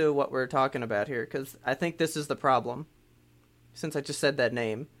right into what we're talking about here because I think this is the problem since I just said that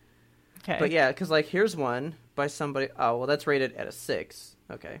name. Okay. But yeah, because like here's one by somebody. Oh, well, that's rated at a 6.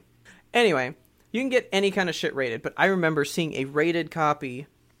 Okay. Anyway, you can get any kind of shit rated, but I remember seeing a rated copy,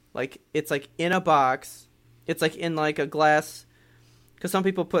 like, it's, like, in a box. It's, like, in, like, a glass, because some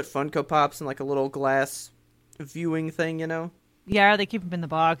people put Funko Pops in, like, a little glass viewing thing, you know? Yeah, they keep them in the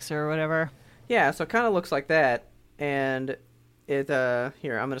box or whatever. Yeah, so it kind of looks like that, and it,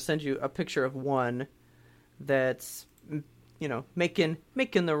 here, I'm going to send you a picture of one that's, you know, making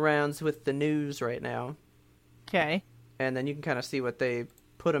the rounds with the news right now. Okay. And then you can kind of see what they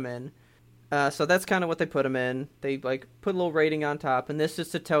put them in. So that's kind of what they put them in. They, like, put a little rating on top, and this is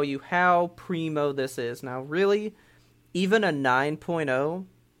to tell you how primo this is. Now, really, even a 9.0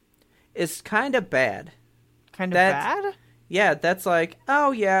 is kind of bad. Kind of bad? Yeah, that's like,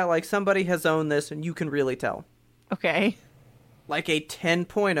 oh yeah, like, somebody has owned this, and you can really tell. Okay. Like, a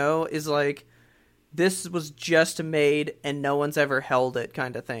 10.0 is like, this was just made, and no one's ever held it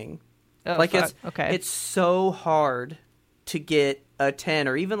kind of thing. Oh, like, fuck. Okay. it's so hard to get a 10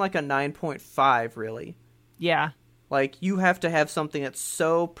 or even like a 9.5, really. Yeah. Like, you have to have something that's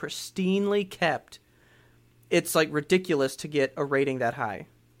so pristinely kept. It's, like, ridiculous to get a rating that high.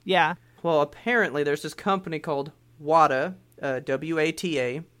 Yeah. Well, apparently there's this company called WATA,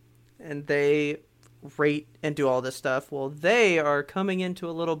 W-A-T-A, and they rate and do all this stuff. Well, they are coming into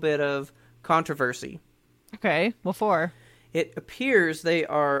a little bit of controversy. Okay. What for? It appears they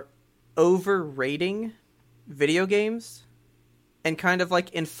are overrating video games and kind of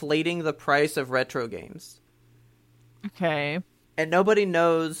like inflating the price of retro games. Okay. And nobody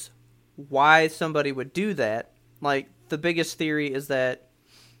knows why somebody would do that. Like, the biggest theory is that,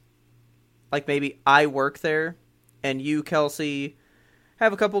 like, maybe I work there and you, Kelsey,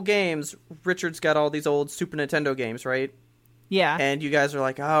 have a couple games. Richard's got all these old Super Nintendo games, right? Yeah. And you guys are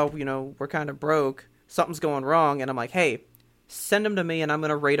like, oh, you know, we're kind of broke. Something's going wrong. And I'm like, hey, send them to me and I'm going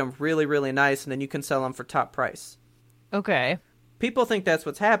to rate them really, really nice. And then you can sell them for top price. Okay. People think that's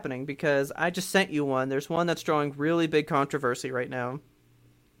what's happening because I just sent you one. There's one that's drawing really big controversy right now.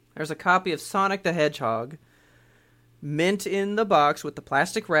 There's a copy of Sonic the Hedgehog, mint in the box with the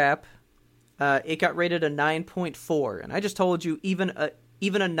plastic wrap. It got rated a 9.4, and I just told you even a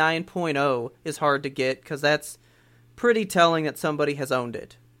 9.0 is hard to get because that's pretty telling that somebody has owned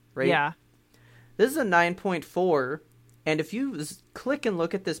it, right? Yeah. This is a 9.4, and if you click and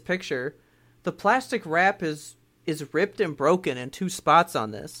look at this picture, the plastic wrap is ripped and broken in 2 spots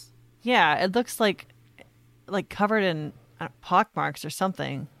on this. Yeah, it looks like covered in pock marks or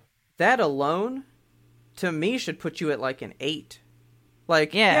something. That alone, to me, should put you at like an 8.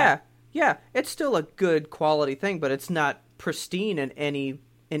 Like, Yeah. yeah, it's still a good quality thing, but it's not pristine in any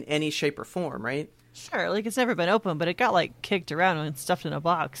shape or form, right? Sure, like it's never been opened, but it got like kicked around and stuffed in a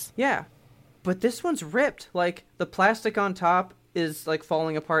box. Yeah, but this one's ripped. Like, the plastic on top is like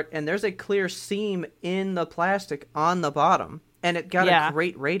falling apart, and there's a clear seam in the plastic on the bottom, and it got a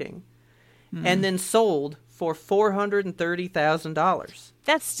great rating, and then sold for $430,000.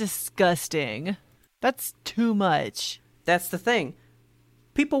 That's disgusting. That's too much. That's the thing.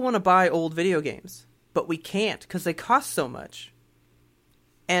 People want to buy old video games, but we can't because they cost so much.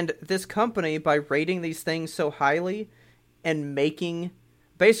 And this company, by rating these things so highly and making...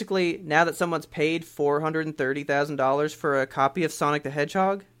 Basically, now that someone's paid $430,000 for a copy of Sonic the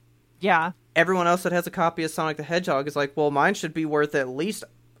Hedgehog, Yeah. everyone else that has a copy of Sonic the Hedgehog is like, well, mine should be worth at least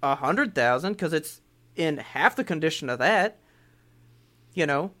 $100,000 because it's in half the condition of that. You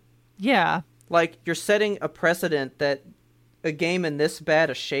know? Yeah. Like, you're setting a precedent that a game in this bad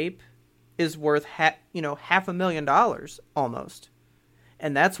a shape is worth $500,000 almost.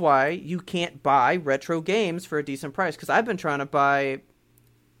 And that's why you can't buy retro games for a decent price. Because I've been trying to buy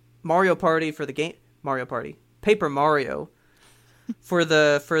Mario Party for the game, Paper Mario for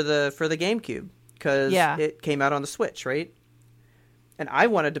the GameCube, because it came out on the Switch, right? And I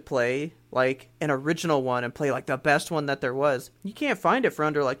wanted to play like an original one and play like the best one that there was. You can't find it for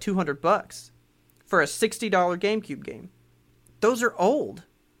under like $200 for a $60 GameCube game. Those are old.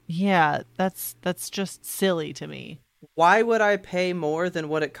 Yeah, that's just silly to me. Why would I pay more than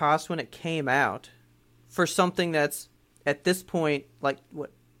what it cost when it came out for something that's at this point, like,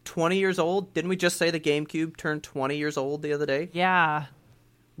 what, 20 years old? Didn't we just say the GameCube turned 20 years old the other day? Yeah.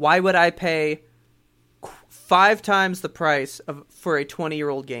 Why would I pay 5 times the price for a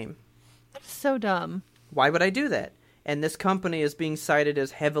 20-year-old game? That's so dumb. Why would I do that? And this company is being cited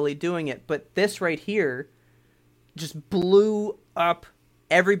as heavily doing it. But this right here just blew up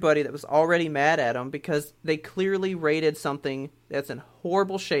everybody that was already mad at them, because they clearly rated something that's in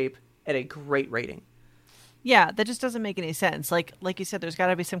horrible shape at a great rating. Yeah, that just doesn't make any sense. Like you said, there's got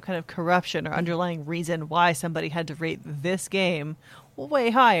to be some kind of corruption or underlying reason why somebody had to rate this game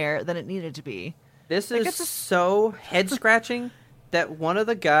way higher than it needed to be. This is so head-scratching that one of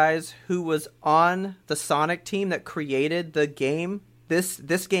the guys who was on the Sonic team that created the game, this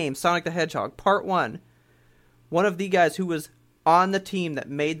game, Sonic the Hedgehog, Part 1, one of the guys who was on the team that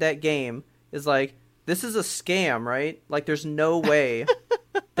made that game is like, this is a scam, right? Like, there's no way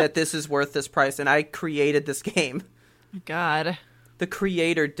that this is worth this price, and I created this game. God. The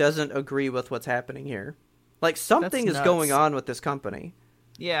creator doesn't agree with what's happening here. Like, something is going on with this company.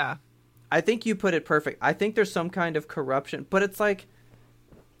 Yeah. I think you put it perfect. I think there's some kind of corruption, but it's like,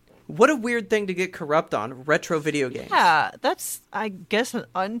 what a weird thing to get corrupt on, retro video games. Yeah, that's, I guess, an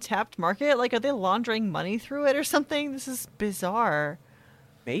untapped market. Like, are they laundering money through it or something? This is bizarre.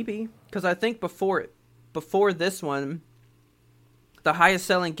 Maybe. Because I think before this one, the highest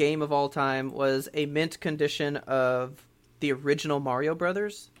selling game of all time was a mint condition of the original Mario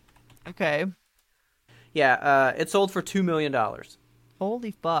Brothers. Okay. Yeah, it sold for $2 million.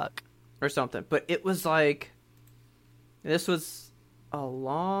 Holy fuck. Or something. But it was like, this was a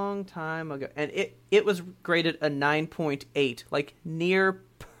long time ago. And it was graded a 9.8. Like, near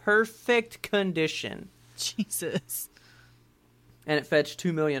perfect condition. Jesus. And it fetched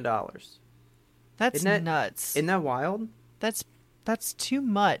 $2 million. That's nuts. Isn't that wild? That's too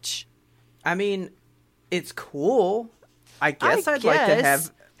much. I mean, it's cool. I'd like to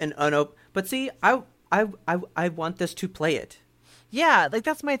have an unopened. But see, I want this to play it. Yeah, like,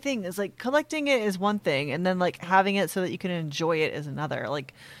 that's my thing. Is like, collecting it is one thing, and then like having it so that you can enjoy it is another.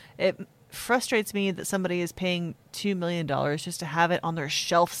 Like, it frustrates me that somebody is paying $2 million just to have it on their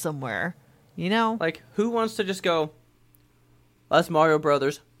shelf somewhere. You know, like, who wants to just go, that's Mario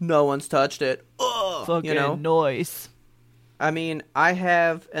Brothers, no one's touched it. Ugh, fucking noise. I mean, I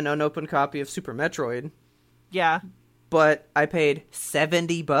have an unopened copy of Super Metroid. Yeah. But I paid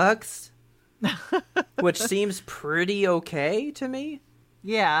 $70, which seems pretty okay to me.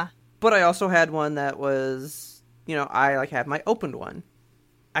 Yeah. But I also had one that was, I like had my opened one.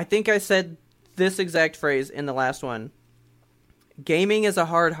 I think I said this exact phrase in the last one. Gaming is a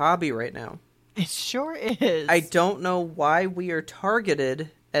hard hobby right now. It sure is. I don't know why we are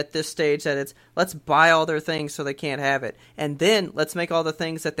targeted at this stage that it's, let's buy all their things so they can't have it. And then let's make all the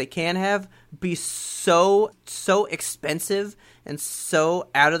things that they can have be so expensive and so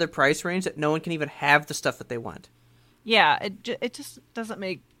out of their price range that no one can even have the stuff that they want. Yeah, it just doesn't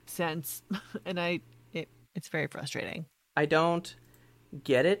make sense. And it's very frustrating. I don't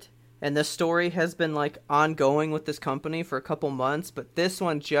get it. And this story has been like ongoing with this company for a couple months, but this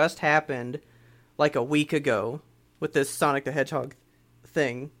one just happened like a week ago with this Sonic the Hedgehog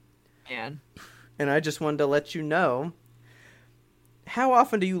thing. Man. And I just wanted to let you know, how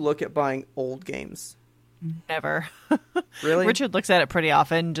often do you look at buying old games? Never. Really? Richard looks at it pretty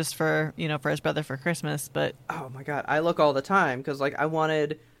often just for his brother for Christmas, but oh my god, I look all the time because like I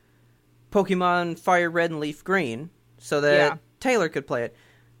wanted Pokemon Fire Red and Leaf Green so that Taylor could play it.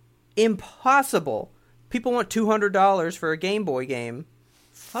 Impossible. People want $200 for a Game Boy game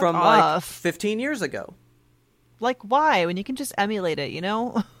from like 15 years ago. Like, why? When you can just emulate it,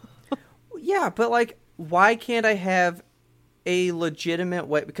 Yeah, but like, why can't I have a legitimate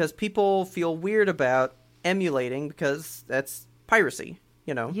way? Because people feel weird about emulating because that's piracy,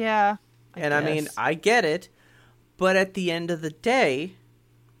 Yeah. I mean, I get it, but at the end of the day,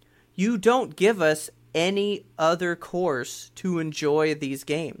 you don't give us any other course to enjoy these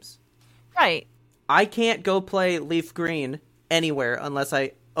games. Right. I can't go play Leaf Green anywhere unless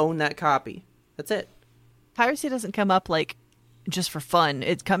I own that copy. That's it. Piracy doesn't come up like just for fun.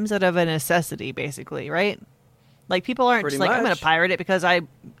 It comes out of a necessity, basically, right? Like people aren't Pretty just like, I'm going much. to pirate it because I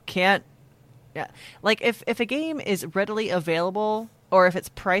can't. Yeah. Like if a game is readily available or if it's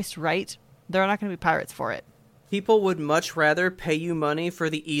priced right, there are not going to be pirates for it. People would much rather pay you money for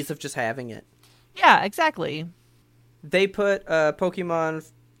the ease of just having it. Yeah, exactly. They put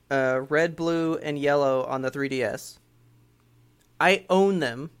Pokemon Red, Blue, and Yellow on the 3DS. I own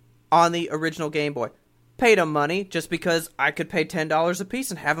them on the original Game Boy. Paid them money just because I could pay $10 a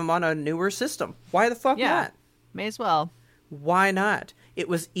piece and have them on a newer system. Why the fuck Yeah, not? may as well. Why not? It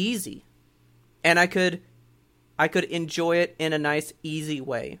was easy. And I could enjoy it in a nice, easy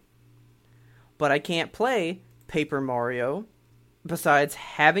way. But I can't play Paper Mario besides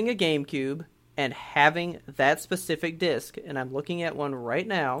having a GameCube and having that specific disc. And I'm looking at one right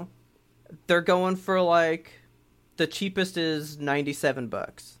now. They're going for like, the cheapest is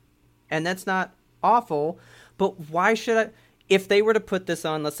 $97. And that's not awful, but why should I? If they were to put this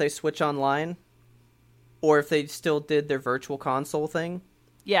on, let's say, Switch Online, or if they still did their virtual console thing,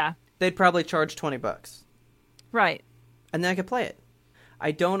 Yeah. they'd probably charge $20. Right. And then I could play it.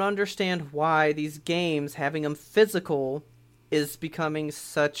 I don't understand why these games, having them physical, is becoming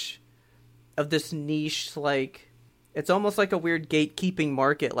such of this niche, like, it's almost like a weird gatekeeping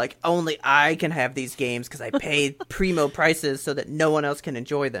market, like, only I can have these games because I paid primo prices so that no one else can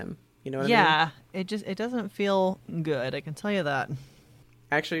enjoy them. You know what I mean? Yeah. It doesn't feel good. I can tell you that.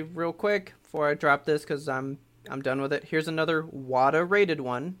 Actually, real quick, before I drop this, because I'm done with it, here's another WADA rated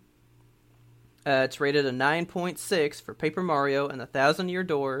one. It's rated a 9.6 for Paper Mario and the Thousand Year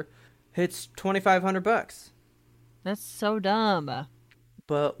Door. It's $2,500. That's so dumb.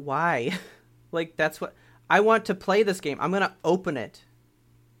 But why? Like, that's what I want to play this game. I'm gonna open it.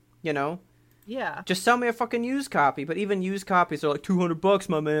 You know, Yeah. just sell me a fucking used copy. But even used copies are like $200,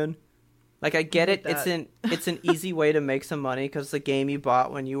 my man. Like, I get it. It's an easy way to make some money because the game you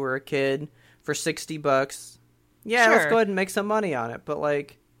bought when you were a kid for $60. Yeah, let's Sure. go ahead and make some money on it. But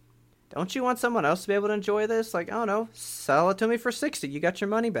like, don't you want someone else to be able to enjoy this? Like, I don't know, sell it to me for $60. You got your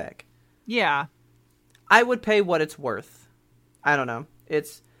money back. Yeah. I would pay what it's worth. I don't know.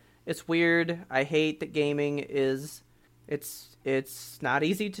 It's weird. I hate that gaming is it's not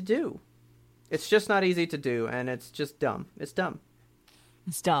easy to do. It's just not easy to do, and it's just dumb. It's dumb.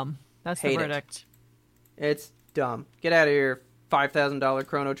 It's dumb. That's Hate the it. verdict. It's dumb. Get out of here, $5,000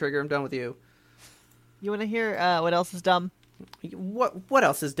 Chrono Trigger. I'm done with you. You want to hear what else is dumb? What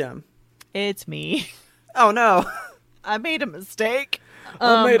else is dumb? It's me. Oh no. I made a mistake.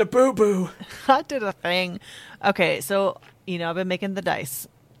 I made a boo-boo. I did a thing. Okay, so, I've been making the dice.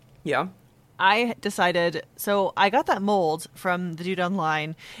 Yeah. I decided, so I got that mold from the dude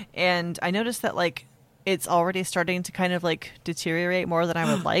online, and I noticed that, like, it's already starting to kind of, like, deteriorate more than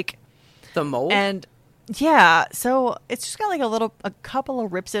I would like. The mold? And, yeah, so it's just got, like, a couple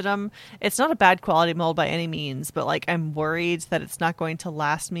of rips in them. It's not a bad quality mold by any means, but, like, I'm worried that it's not going to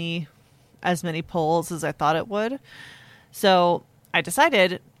last me as many pulls as I thought it would. So I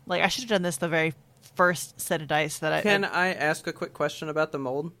decided, like, I should have done this the very first set of dice that Can I ask a quick question about the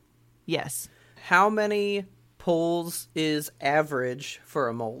mold? Yes. How many pulls is average for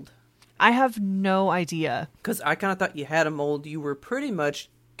a mold? I have no idea. Because I kind of thought you had a mold, you were pretty much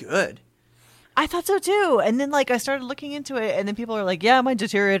good. I thought so too. And then, like, I started looking into it, and then people are like, yeah, mine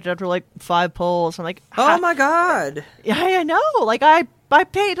deteriorated after, like, 5 pulls. I'm like, Oh my god! Yeah, I know. Like, I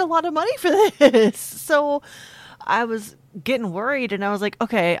paid a lot of money for this. So I was getting worried, and I was like,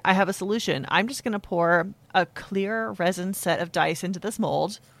 okay, I have a solution. I'm just going to pour a clear resin set of dice into this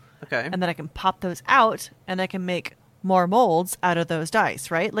mold, Okay. and then I can pop those out, and I can make more molds out of those dice,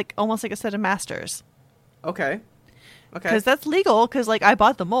 right? Like, almost like a set of masters. Okay. Because that's legal, because, like, I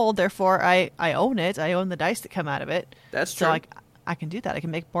bought the mold, therefore I own it. I own the dice that come out of it. That's So, true. like, I can do that. I can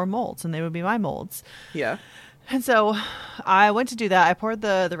make more molds, and they would be my molds. Yeah. And so I went to do that. I poured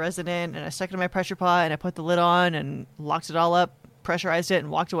the resin in, and I stuck it in my pressure pot, and I put the lid on and locked it all up, pressurized it, and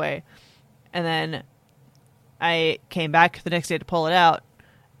walked away. And then I came back the next day to pull it out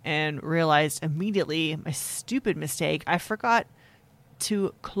and realized immediately my stupid mistake. I forgot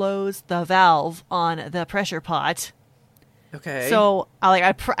to close the valve on the pressure pot. Okay. So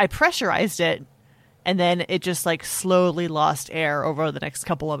I pressurized it, and then it just, like, slowly lost air over the next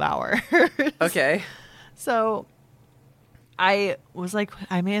couple of hours. Okay. So I was like,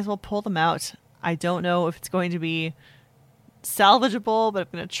 I may as well pull them out. I don't know if it's going to be salvageable, but I'm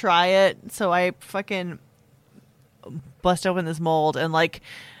going to try it. So I fucking bust open this mold, and, like,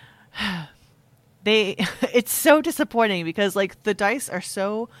 it's so disappointing because, like, the dice are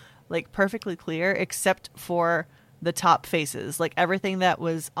so, like, perfectly clear except for the top faces. Like everything that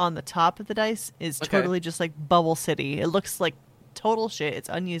was on the top of the dice is Okay. totally just like Bubble City. It looks like total shit. It's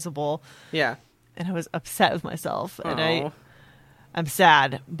unusable. Yeah. And I was upset with myself. And Aw. I'm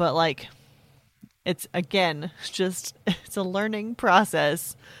sad, but like it's again just it's a learning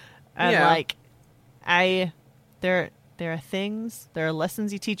process. And Yeah. like there are things, there are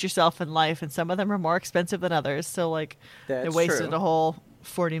lessons you teach yourself in life, and some of them are more expensive than others. So like they That's wasted true. a whole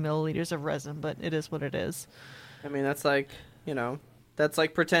 40 milliliters of resin, but it is what it is. I mean, that's like, that's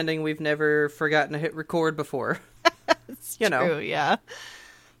like pretending we've never forgotten to hit record before. It's You know. true, yeah.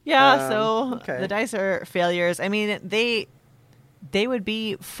 Yeah, so okay. the dice are failures. I mean, they would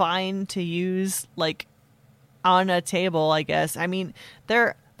be fine to use like on a table, I guess. I mean,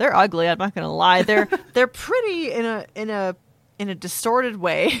 they're ugly, I'm not going to lie. They're pretty in a distorted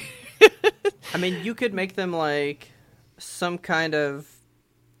way. I mean, you could make them like some kind of.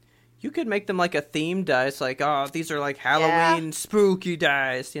 You could make them like a themed dice, like, oh, these are like Halloween spooky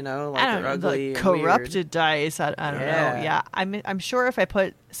dice, like I don't they're know, ugly the and corrupted weird. dice. I don't know. Yeah. Yeah, I'm sure if I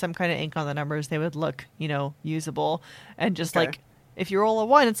put some kind of ink on the numbers, they would look, usable. And just Okay. like if you roll a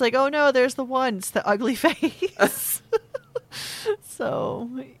 1, it's like, oh no, there's the 1. It's the ugly face. So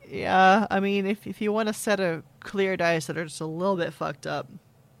yeah, I mean, if you want a set of clear dice that are just a little bit fucked up,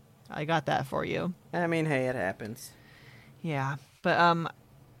 I got that for you. I mean, hey, it happens. Yeah, but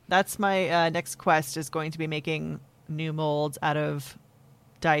that's my next quest is going to be making new molds out of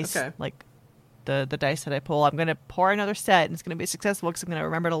dice, Okay. like the dice that I pull. I'm going to pour another set, and it's going to be successful because I'm going to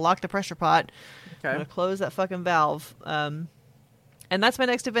remember to lock the pressure pot. I'm Okay. going to close that fucking valve. And that's my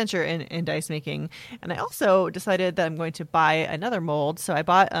next adventure in dice making. And I also decided that I'm going to buy another mold. So I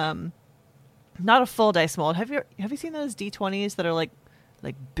bought not a full dice mold. Have you seen those D20s that are like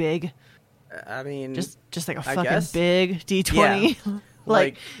big? I mean, Just like a I fucking guess. big D20. Yeah.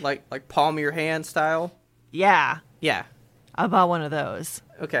 like palm of your hand style. Yeah, Yeah. I bought one of those.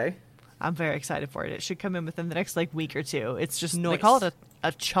 Okay. I'm very excited for it. It should come in within the next week or two. It's just they Nice. call it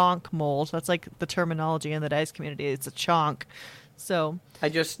a chonk mold. That's like the terminology in the dice community. It's a chonk. So I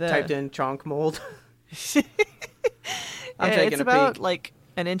just The- typed in chonk mold. I'm taking it's a about peek. like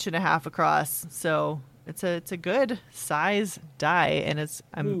an inch and a half across. So it's a good size die, and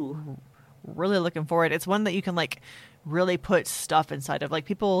I'm Ooh. really looking forward. It's one that you can like really put stuff inside of. Like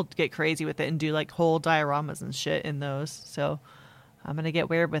people get crazy with it and do like whole dioramas and shit in those. So I'm gonna get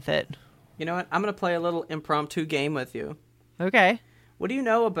weird with it. You know what? I'm going to play a little impromptu game with you. Okay. What do you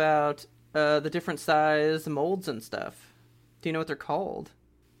know about the different size molds and stuff? Do you know what they're called?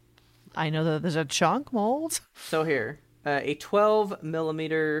 I know that there's a chunk mold. So here, a 12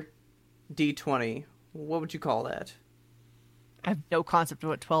 millimeter D20. What would you call that? I have no concept of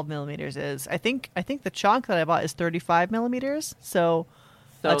what 12 millimeters is. I think the chunk that I bought is 35 millimeters. So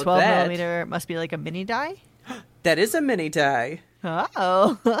a 12 millimeter must be like a mini die. That is a mini die.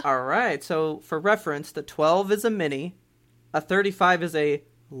 Oh. All right. So for reference, the 12 is a mini. A 35 is a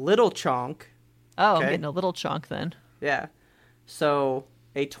little chunk. Oh, Okay. I'm getting a little chunk then. Yeah. So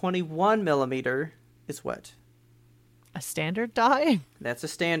a 21 millimeter is what? A standard die? That's a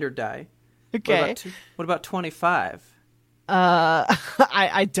standard die. Okay. What about 25?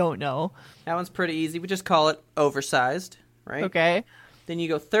 I don't know. That one's pretty easy. We just call it oversized, right? Okay. Then you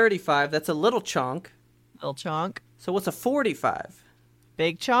go 35. That's a little chunk. Little chunk. So what's a 45?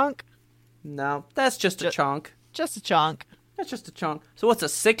 Big chunk. No, that's just a chunk. Just a chunk. That's just a chunk. So what's a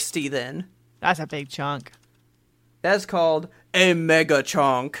 60 then? That's a big chunk. That's called a mega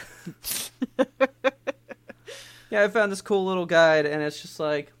chunk. Yeah, I found this cool little guide, and it's just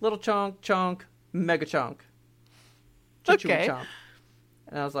like little chunk, mega chunk. Chichewy Okay. chunk.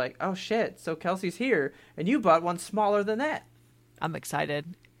 And I was like, oh shit, so Kelsey's here, and you bought one smaller than that. I'm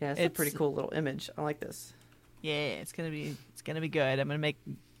excited. Yeah, it's a pretty cool little image. I like this. Yeah, it's gonna be good. I'm gonna make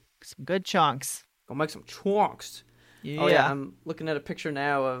some good chunks. Go make some chunks. Yeah. Oh yeah, I'm looking at a picture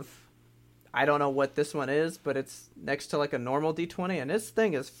now of, I don't know what this one is, but it's next to like a normal D20, and this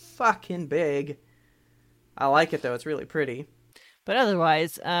thing is fucking big. I like it though, it's really pretty. But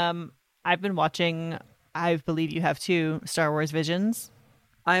otherwise, I've been watching, I believe you have too, Star Wars Visions.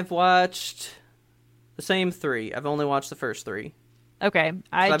 I've watched the same 3. I've only watched the first 3. Okay.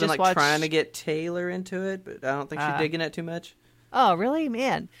 I've been just like watched... trying to get Taylor into it, but I don't think she's digging it too much. Oh, really?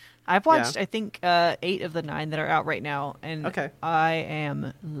 Man. I've watched, Yeah. I think, 8 of the 9 that are out right now, and Okay. I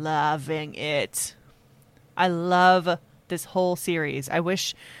am loving it. I love this whole series. I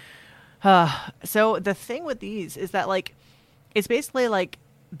wish... so the thing with these is that, like, it's basically like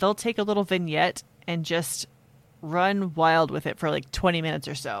they'll take a little vignette and just run wild with it for like 20 minutes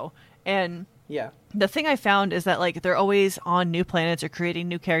or so. And Yeah. the thing I found is that, like, they're always on new planets or creating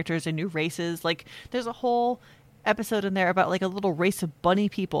new characters and new races. Like, there's a whole episode in there about like a little race of bunny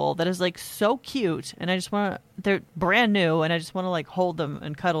people that is like so cute, and I just want to, they're brand new, and I just want to like hold them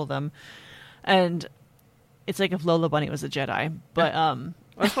and cuddle them. And it's like if Lola Bunny was a Jedi. But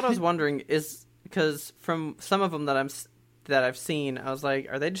that's what I was wondering, is because from some of them that I've seen, I was like,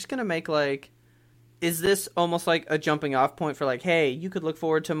 are they just gonna make like, is this almost like a jumping off point for like, hey, you could look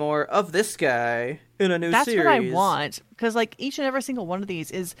forward to more of this guy in a new series? That's what I want, because like each and every single one of these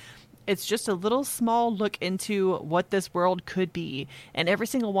is, it's just a little small look into what this world could be, and every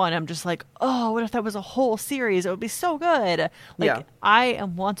single one I'm just like, oh, what if that was a whole series? It would be so good. Like, yeah. I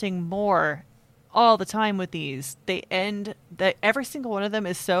am wanting more all the time with these. They end that every single one of them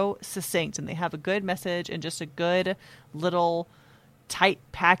is so succinct, and they have a good message and just a good little tight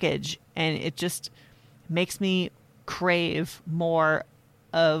package, and it just makes me crave more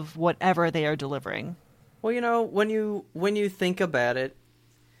of whatever they are delivering. Well, you know, when you think about it,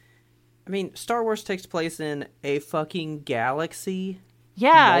 I mean, Star Wars takes place in a fucking galaxy.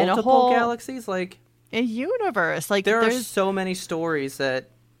 Yeah, multiple in a whole galaxies. Like, a universe. Like, there are so many stories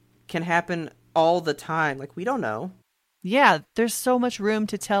that can happen all the time. Like, we don't know. Yeah, there's so much room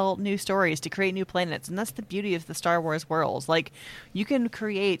to tell new stories, to create new planets, and that's the beauty of the Star Wars worlds. Like, you can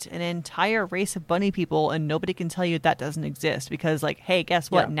create an entire race of bunny people, and nobody can tell you that doesn't exist, because, like, hey, guess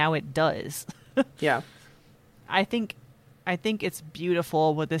what? Yeah. Now it does. Yeah. I think it's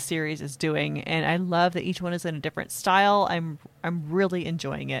beautiful what this series is doing, and I love that each one is in a different style. I'm really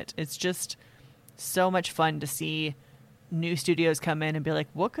enjoying it. It's just so much fun to see new studios come in and be like,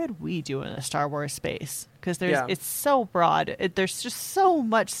 what could we do in a Star Wars space? Because it's so broad. There's just so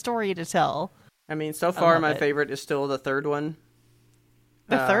much story to tell. I mean, so far my favorite is still the third one.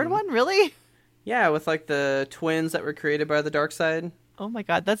 The third one? Really? Yeah, with like the twins that were created by the dark side. Oh my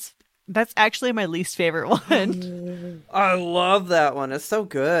god, that's actually my least favorite one. I love that one. It's so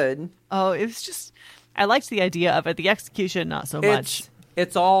good. Oh, it was just, I liked the idea of it. The execution, not so much.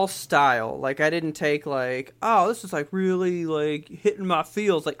 It's all style. Like, I didn't take like, oh, this is like really like hitting my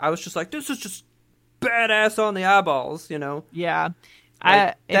feels. Like, I was just like, this is just badass on the eyeballs, you know? Yeah.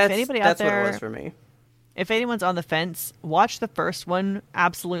 Like, if anybody out there, that's what it was for me. If anyone's on the fence, watch the first one,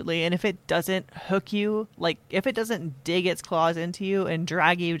 absolutely. And if it doesn't hook you, like if it doesn't dig its claws into you and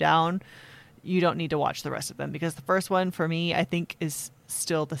drag you down, you don't need to watch the rest of them, because the first one for me, I think, is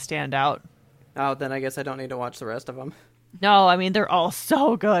still the standout. Oh, then I guess I don't need to watch the rest of them. No, I mean, they're all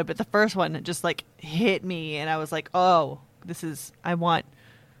so good, but the first one just like hit me, and I was like, oh, this is, I want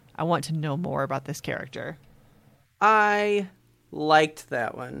to know more about this character. I liked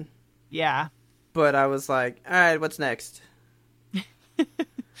that one. Yeah. But I was like, all right, what's next?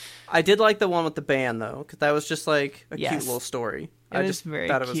 I did like the one with the band, though, because that was just like a cute little story. I just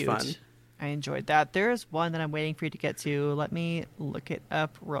thought it was fun. I enjoyed that. There is one that I'm waiting for you to get to. Let me look it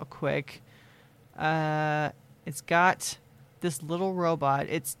up real quick. It's got this little robot.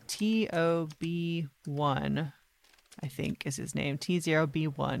 It's TOB1, I think is his name.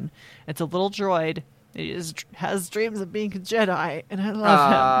 T0B1. It's a little droid. It has dreams of being a Jedi, and I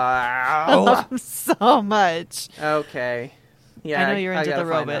love him. I love him so much. Okay. Yeah, I know you're into the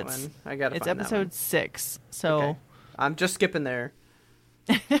robots. I gotta It's find that one. episode 6, so... Okay. I'm just skipping there.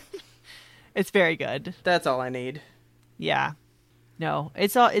 It's very good. That's all I need. Yeah. No,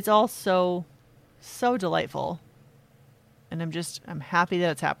 it's all so delightful. And I'm happy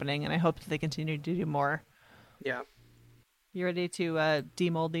that it's happening, and I hope that they continue to do more. Yeah. You ready to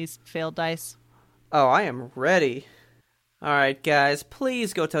demold these failed dice? Oh, I am ready. All right, guys,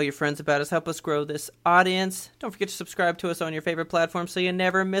 please go tell your friends about us. Help us grow this audience. Don't forget to subscribe to us on your favorite platform so you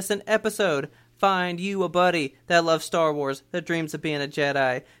never miss an episode. Find you a buddy that loves Star Wars, that dreams of being a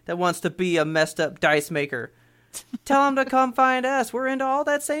Jedi, that wants to be a messed up dice maker. Tell them to come find us. We're into all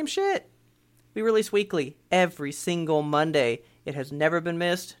that same shit. We release weekly, every single Monday. It has never been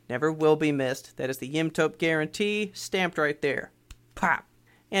missed, never will be missed. That is the Yimtope guarantee, stamped right there. Pop.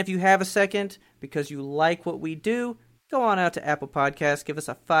 And if you have a second, because you like what we do, go on out to Apple Podcasts, give us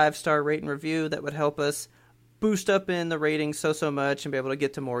a 5-star rate and review. That would help us boost up in the ratings so much and be able to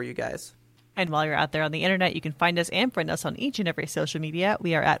get to more of you guys. And while you're out there on the internet, you can find us and friend us on each and every social media.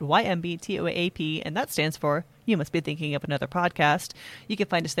 We are at YMBTOAP, and that stands for You Must Be Thinking of Another Podcast. You can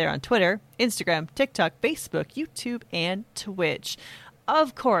find us there on Twitter, Instagram, TikTok, Facebook, YouTube, and Twitch.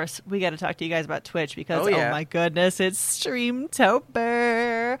 Of course, we got to talk to you guys about Twitch because, oh my goodness, it's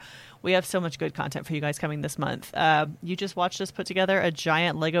Streamtober. We have so much good content for you guys coming this month. You just watched us put together a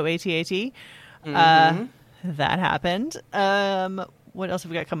giant Lego AT-AT. That happened. What else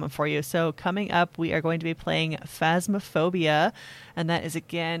have we got coming for you? So coming up, we are going to be playing Phasmophobia, and that is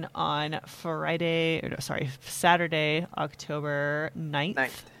again on Saturday, October 9th.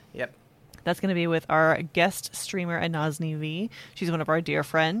 Yep. That's going to be with our guest streamer, Anazni V. She's one of our dear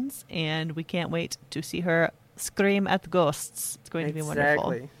friends, and we can't wait to see her scream at the ghosts. It's going to be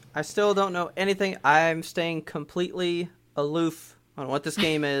wonderful. Exactly. I still don't know anything. I'm staying completely aloof on what this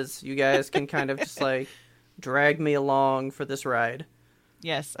game is. You guys can kind of just like drag me along for this ride.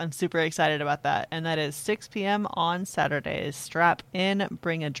 Yes, I'm super excited about that. And that is 6 p.m. on Saturdays. Strap in,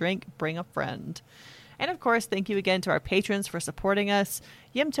 bring a drink, bring a friend. And of course, thank you again to our patrons for supporting us.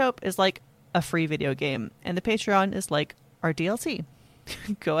 Yimtope is like a free video game, and the Patreon is like our DLC.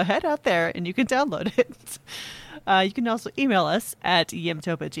 Go ahead out there and you can download it. You can also email us at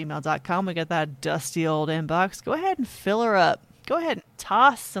yimtope@gmail.com. We got that dusty old inbox. Go ahead and fill her up. Go ahead and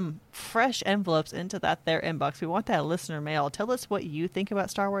toss some fresh envelopes into that there inbox. We want that listener mail. Tell us what you think about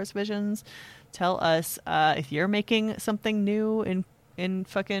Star Wars Visions. Tell us if you're making something new in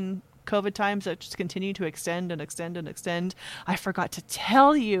fucking COVID times that just continue to extend and extend and extend. I forgot to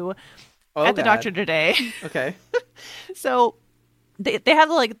tell you at the doctor today. Okay. So they have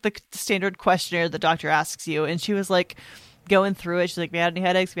like the standard questionnaire the doctor asks you, and she was like going through it. She's like, have you had any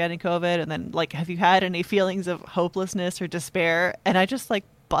headaches? Have you had any COVID? And then like, have you had any feelings of hopelessness or despair? And I just like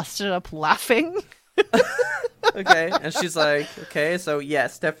busted up laughing. Okay. And she's like, okay, so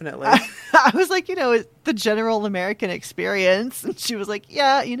yes, definitely. I was like, the general American experience. And she was like,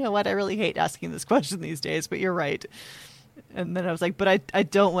 yeah, you know what? I really hate asking this question these days, but you're right. And then I was like, but I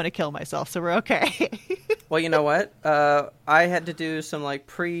don't want to kill myself, so we're okay. Well, you know what? I had to do some like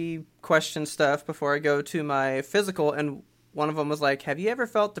pre-question stuff before I go to my physical, and one of them was like, have you ever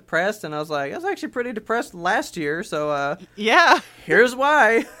felt depressed? And I was like, I was actually pretty depressed last year, so yeah. Here's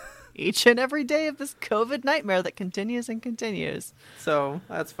why. Each and every day of this COVID nightmare that continues and continues. So,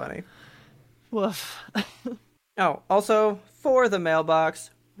 that's funny. Woof. Oh, also, for the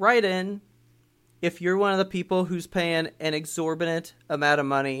mailbox, write in if you're one of the people who's paying an exorbitant amount of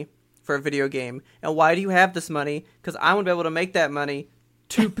money for a video game. And why do you have this money? Because I want to be able to make that money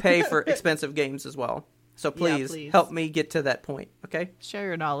to pay for expensive games as well. So please help me get to that point, okay? Share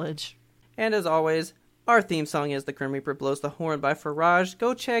your knowledge. And as always, our theme song is The Grim Reaper Blows the Horn by Faraj.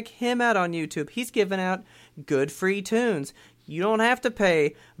 Go check him out on YouTube. He's giving out good free tunes. You don't have to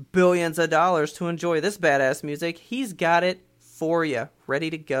pay billions of dollars to enjoy this badass music. He's got it for you, ready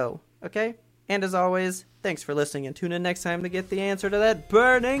to go, okay? And as always, thanks for listening, and tune in next time to get the answer to that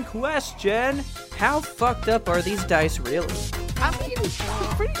burning question. How fucked up are these dice really? I mean, it's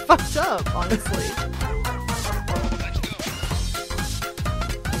pretty fucked up, honestly.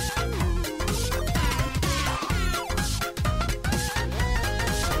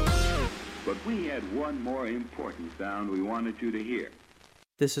 But we had one more important sound we wanted you to hear.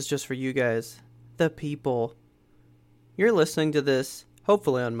 This is just for you guys, the people. You're listening to this,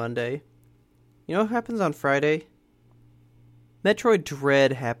 hopefully on Monday. You know what happens on Friday? Metroid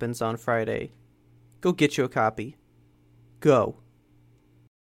Dread happens on Friday. Go get you a copy. Go.